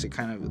there. It makes it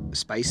kind of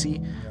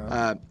spicy.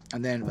 Yeah.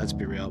 And then let's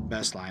be real,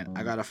 best line.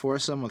 I got a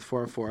foursome with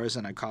 4 4s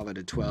and I call it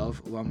a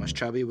 12. One was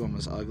chubby, one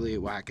was ugly,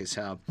 whack as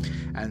hell.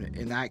 And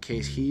in that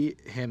case, he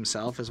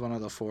himself is one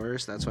of the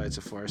 4s. That's why it's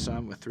a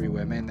foursome with 3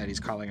 women that he's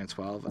calling a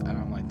 12. And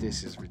I'm like,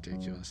 this is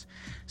ridiculous.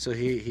 So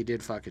he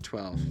did fuck a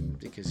 12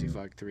 because he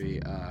fucked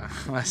 3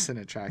 less than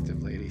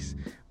attractive ladies.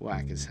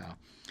 Whack as hell.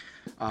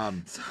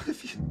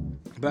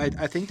 But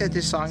I think that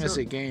this song is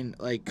again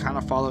like kind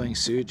of following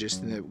suit,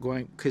 just in the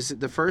going because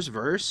the first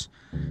verse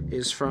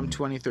is from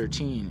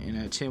 2013 in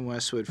a Tim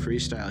Westwood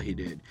freestyle he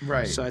did.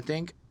 Right. So I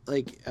think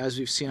like as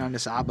we've seen on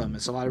this album,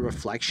 it's a lot of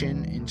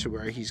reflection into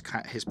where his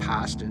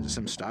past and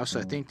some stuff. So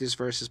I think this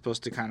verse is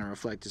supposed to kind of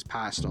reflect his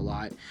past a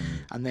lot,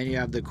 and then you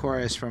have the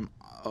chorus from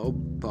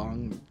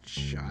Obong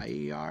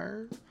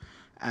Jayar.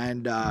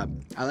 And I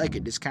like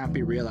it. This can't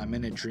be real. I'm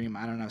in a dream.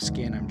 I don't have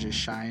skin. I'm just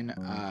shine.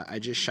 I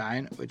just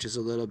shine, which is a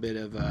little bit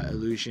of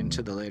allusion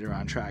to the later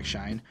on track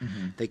Shine.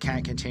 Mm-hmm. They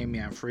can't contain me.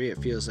 I'm free. It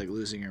feels like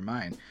losing your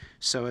mind.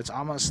 So it's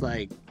almost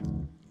like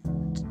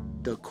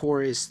the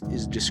chorus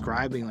is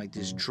describing like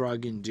this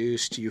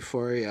drug-induced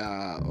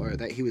euphoria or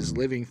that he was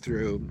living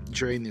through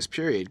during this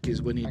period,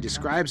 because when he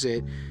describes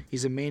it,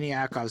 he's a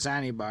maniac off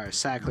Zanzibar,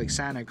 sack like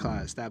Santa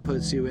Claus, that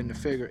puts you in the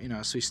figure, you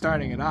know. So he's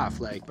starting it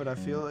off like, but I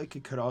feel like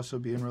it could also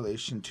be in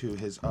relation to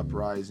his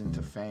uprise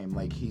into fame.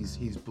 Like he's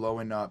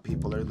blowing up,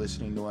 people are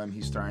listening to him,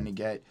 he's starting to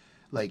get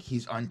like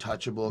he's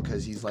untouchable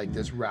because he's like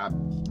this rap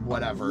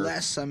whatever.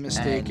 Unless I'm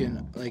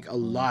mistaken, like a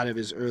lot of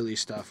his early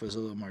stuff was a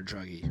little more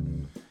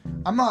druggy.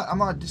 I'm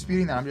not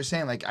disputing that. I'm just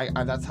saying like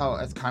I that's how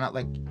it's kind of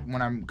like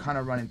when I'm kind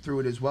of running through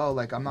it as well.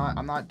 Like I'm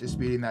not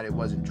disputing that it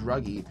wasn't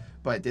druggy,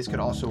 but this could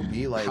also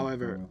be like.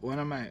 However,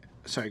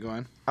 sorry, go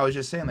on. I was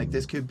just saying like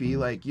this could be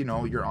like, you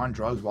know, you're on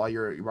drugs while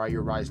you're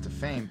rise to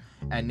fame,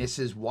 and this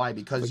is why,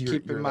 because but you're.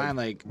 Keep in mind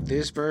like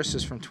this verse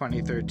is from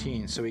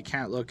 2013, so we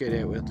can't look at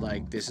it with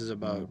like this is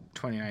about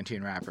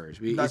 2019 rappers.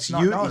 That's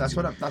not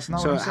what I'm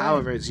saying.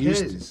 However, it's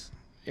used.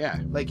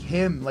 Yeah. Like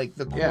him, like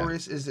the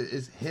chorus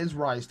is his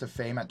rise to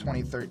fame at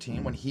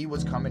 2013 when he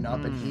was coming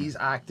up and he's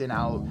acting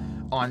out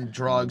on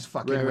drugs,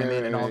 fucking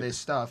women and all this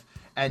stuff.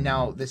 And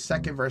now the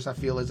second verse I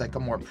feel is like a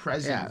more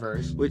present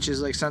verse. Which is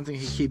like something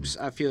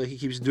I feel like he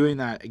keeps doing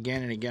that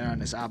again and again on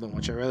this album,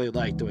 which I really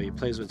like the way he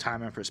plays with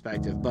time and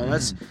perspective. But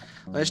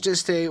let's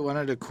just say one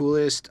of the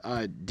coolest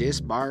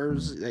diss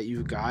bars that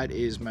you've got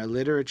is my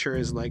literature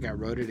is like I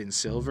wrote it in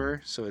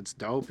silver, so it's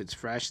dope, it's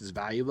fresh, it's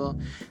valuable,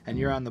 and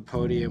you're on the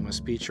podium with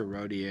speech or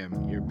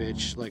rhodium, your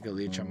bitch like a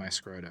leech on my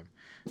scrotum.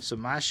 So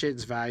my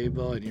shit's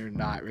valuable and you're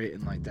not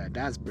written like that.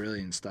 That's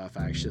brilliant stuff,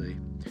 actually.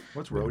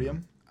 What's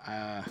rhodium?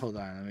 Hold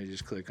on, let me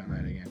just click on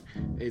that again.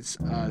 It's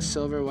a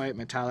silver white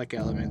metallic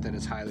element that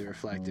is highly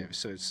reflective,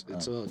 so it's a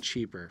little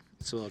cheaper.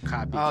 It's a little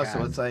copycat. Oh,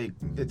 so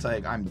it's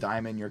like I'm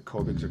diamond, you're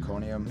cobaltic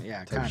zirconium.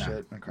 Yeah, kind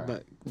of. Okay.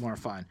 But more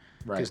fun,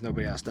 because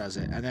nobody else does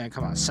it. And then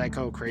come on,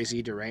 psycho,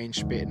 crazy,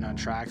 deranged, spitting on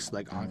tracks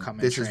like oncoming.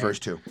 This train, is verse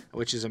 2,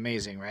 which is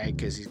amazing, right?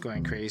 Because he's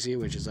going crazy,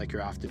 which is like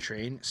you're off the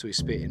train. So he's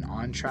spitting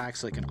on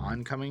tracks like an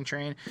oncoming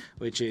train,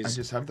 which is. I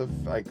just have the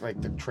like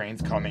the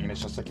trains coming, and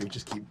it's just like you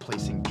just keep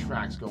placing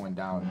tracks going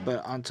down.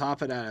 But on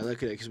top of that, I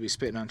look at it because we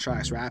spitting on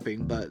tracks,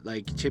 rapping. But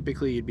like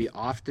typically you'd be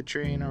off the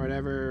train or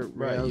whatever,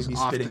 rails, you'd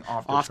be spitting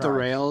off the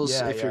rails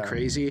if you're yeah.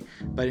 crazy.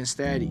 But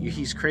instead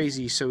he's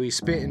crazy, so he's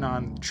spitting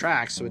on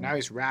tracks. So now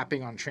he's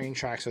rapping on train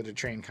tracks with the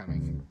train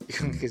coming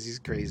because he's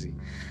crazy.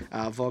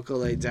 Vocal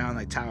laid down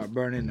like tower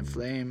burning in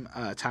flame,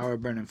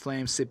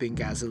 sipping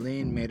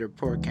gasoline, made her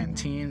pour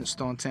canteen,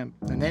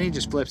 and then he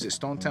just flips it.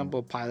 Stone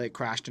Temple Pilot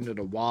crashed into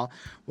the wall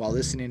while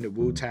listening to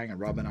Wu-Tang and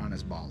rubbing on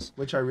his balls.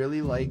 Which I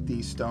really like,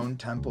 the Stone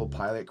Temple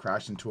Pilot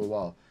crashed into a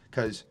wall,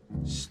 because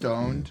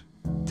Stoned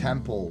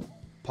Temple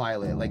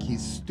Pilot, like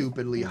he's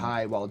stupidly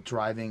high while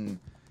driving,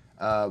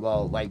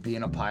 like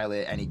being a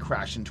pilot, and he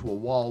crashed into a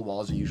wall.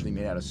 Walls are usually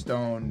made out of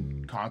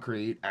stone,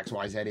 concrete, X,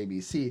 Y, Z, A,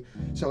 B, C.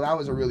 So that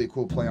was a really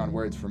cool play on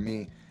words for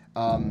me.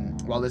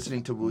 While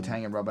listening to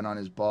Wu-Tang and rubbing on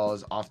his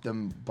balls, off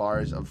them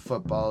bars of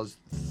footballs,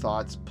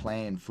 thoughts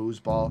playing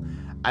foosball.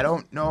 I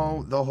don't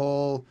know the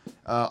whole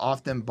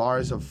off them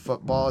bars of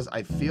footballs.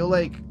 I feel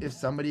like if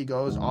somebody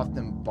goes off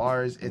them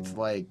bars, it's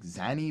like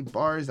Zanny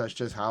bars. That's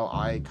just how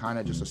I kind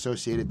of just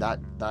associated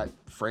that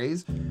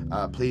phrase.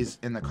 Please,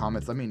 in the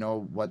comments, let me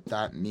know what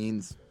that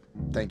means.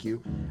 Thank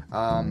you.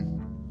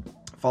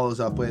 Follows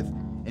up with,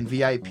 in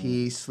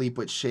VIP, sleep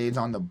with shades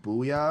on the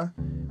booyah.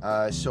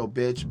 So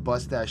bitch,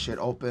 bust that shit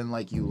open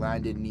like you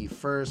landed knee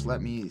first.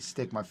 Let me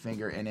stick my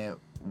finger in it.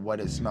 What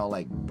it smell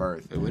like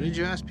birth. Wait, what did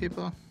you ask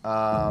people?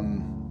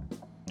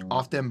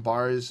 Off them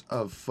bars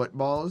of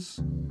footballs,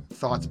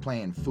 thoughts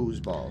playing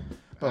foosball.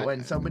 But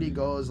when somebody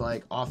goes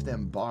like off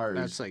them bars,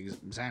 that's like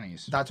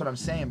Zannies. That's what I'm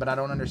saying. But I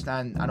don't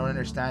understand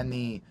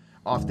the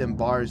off them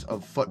bars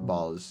of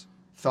footballs.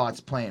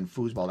 thoughts playing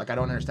foosball. Like I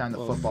don't understand the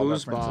Well, football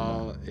reference. In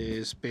foosball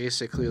is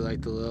basically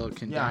like the little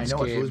condensed know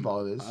what game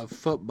foosball is. of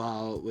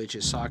football, which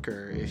is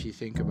soccer, if you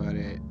think about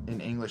it. in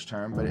English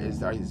term, but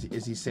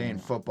is he saying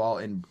football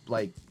in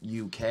like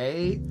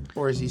UK,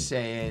 or is he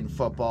saying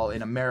football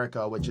in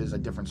America, which is a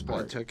different I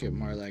sport? took it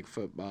more like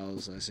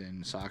footballs as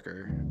in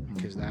soccer,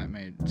 because that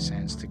made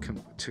sense to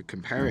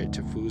compare it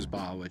to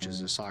foosball, which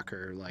is a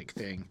soccer-like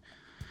thing.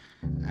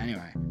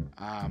 Anyway,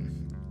 I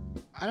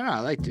don't know. I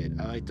liked it.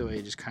 I like the way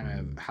it just kind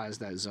of has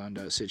that zoned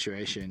out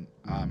situation.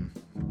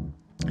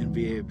 In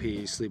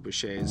VAP, Sleep with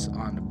Shades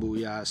on the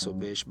booyah, so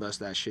bitch, bust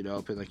that shit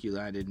open like you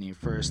landed me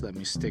first. Let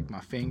me stick my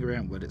finger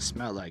in. Would it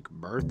smell like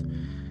birth?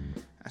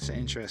 That's an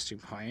interesting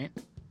point.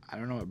 I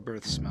don't know what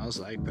birth smells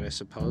like, but I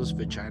suppose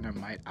vagina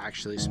might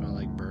actually smell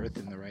like birth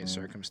in the right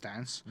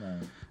circumstance.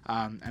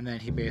 Right. And then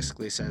he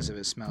basically says if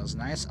it smells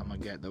nice, I'm gonna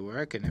get the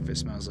work, and if it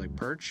smells like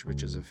perch,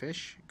 which is a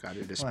fish,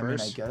 gotta disperse. Well, I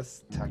mean, I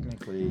guess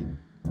technically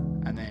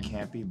And then you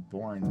can't be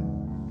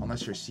born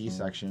unless you're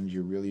C-sections.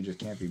 You really just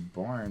can't be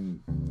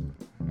born.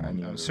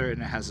 I'm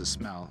certain it has a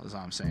smell, is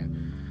all I'm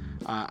saying.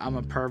 I'm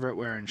a pervert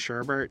wearing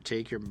sherbet.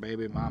 Take your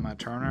baby mama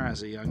Turner.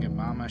 As a youngin'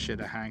 mama, should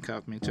have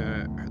handcuffed me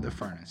to the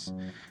furnace.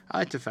 I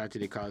like the fact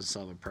that he calls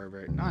himself a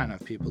pervert. Not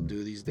enough people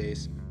do these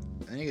days.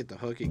 Then you get the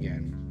hook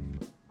again.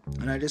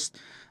 And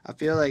I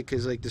feel like,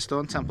 because like the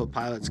Stone Temple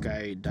Pilots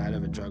guy died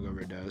of a drug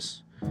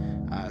overdose.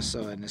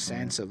 So in the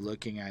sense of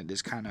looking at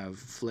this kind of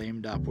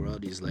flamed up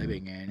world he's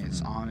living in,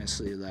 it's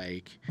honestly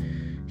like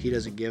he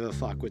doesn't give a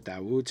fuck with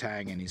that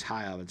Wu-Tang, and he's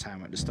high all the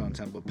time with the Stone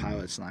Temple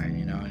Pilots line,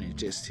 you know, and it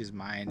just, his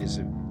mind is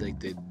like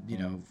the, you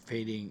know,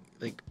 fading,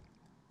 like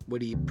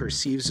what he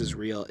perceives as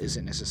real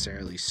isn't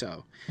necessarily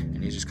so,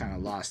 and he's just kind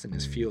of lost in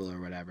his fuel or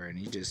whatever, and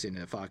he's just in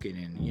a fucking,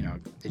 and you know,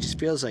 it just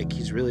feels like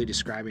he's really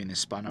describing this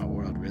spun out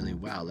world really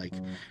well. Like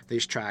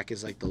this track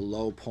is like the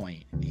low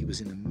point. He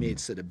was in the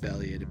midst of the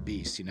belly of the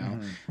beast, you know.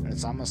 And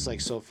it's almost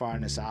like so far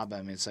in this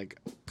album it's like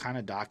kind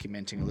of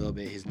documenting a little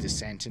bit his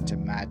descent into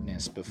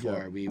madness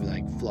before we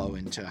like flow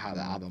into how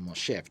the album will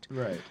shift.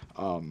 Right.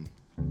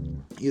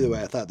 Either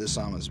way, I thought this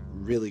song was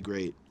really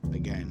great.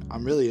 Again,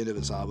 I'm really into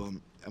this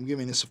album. I'm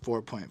giving this a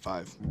 4.5.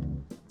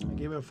 I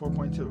gave it a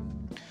 4.2.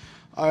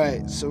 All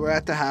right, so we're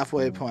at the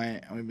halfway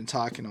point, and we've been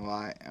talking a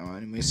lot. And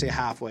when we say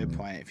halfway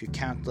point, if you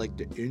count like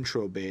the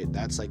intro bit,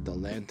 that's like the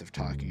length of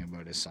talking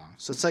about this song.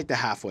 So it's like the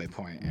halfway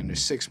point, and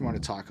there's 6 more to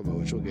talk about,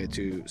 which we'll get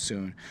to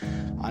soon.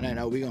 On that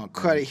note, we're gonna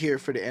cut it here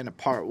for the end of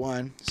part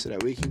 1, so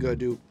that we can go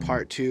do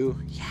part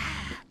 2. Yeah.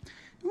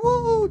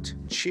 Woot!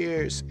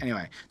 Cheers.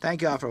 Anyway,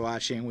 thank y'all for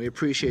watching. We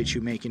appreciate you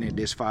making it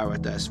this far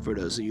with us. For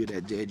those of you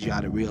that did,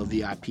 y'all the real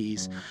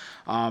VIPs.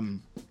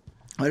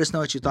 Let us know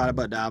what you thought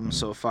about the album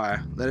so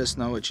far. Let us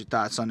know what your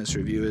thoughts on this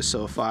review is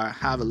so far.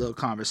 Have a little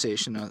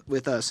conversation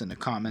with us in the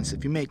comments.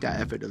 If you make that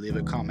effort to leave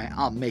a comment,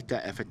 I'll make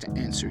that effort to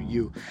answer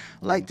you.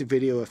 Like the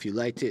video if you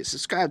liked it.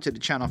 Subscribe to the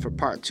channel for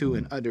part 2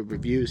 and other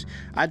reviews.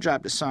 I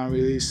dropped a song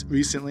release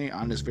recently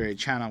on this very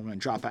channel. I'm going to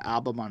drop an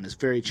album on this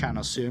very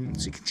channel soon.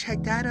 So you can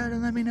check that out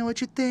and let me know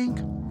what you think.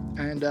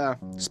 And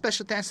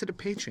special thanks to the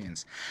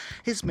Patreons.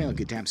 Ismail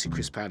Gadamsi,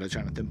 Chris Prado,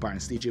 Jonathan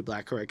Barnes, DJ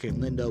Black Hurricane,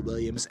 Linda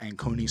Williams, and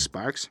Coney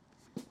Sparks.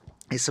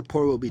 His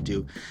support will be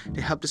due.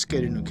 They helped us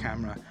get a new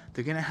camera.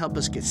 They're going to help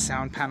us get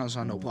sound panels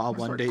on the wall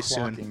one day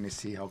soon. To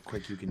see how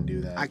quick you can do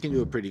that. I can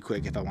do it pretty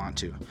quick if I want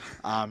to.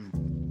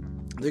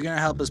 They're going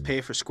to help us pay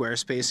for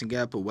Squarespace and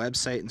get up a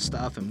website and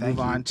stuff and move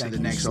on to the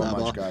next level.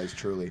 Thank you so much, guys,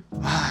 truly.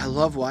 I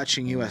love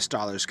watching US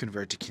dollars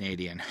convert to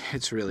Canadian.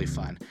 It's really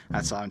fun.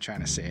 That's all I'm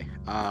trying to say.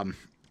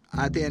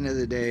 At the end of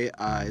the day,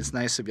 it's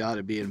nice of y'all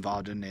to be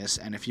involved in this,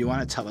 and if you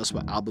want to tell us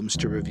what albums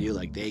to review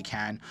like they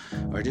can,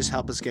 or just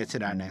help us get to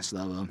that next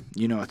level,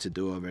 you know what to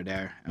do over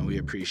there, and we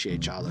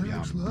appreciate y'all of y'all.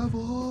 Next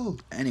level.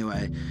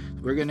 Anyway,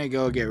 we're gonna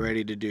go get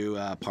ready to do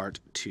part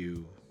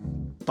 2.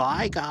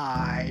 Bye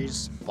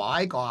guys.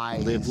 Bye,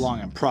 guys. Live long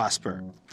and prosper.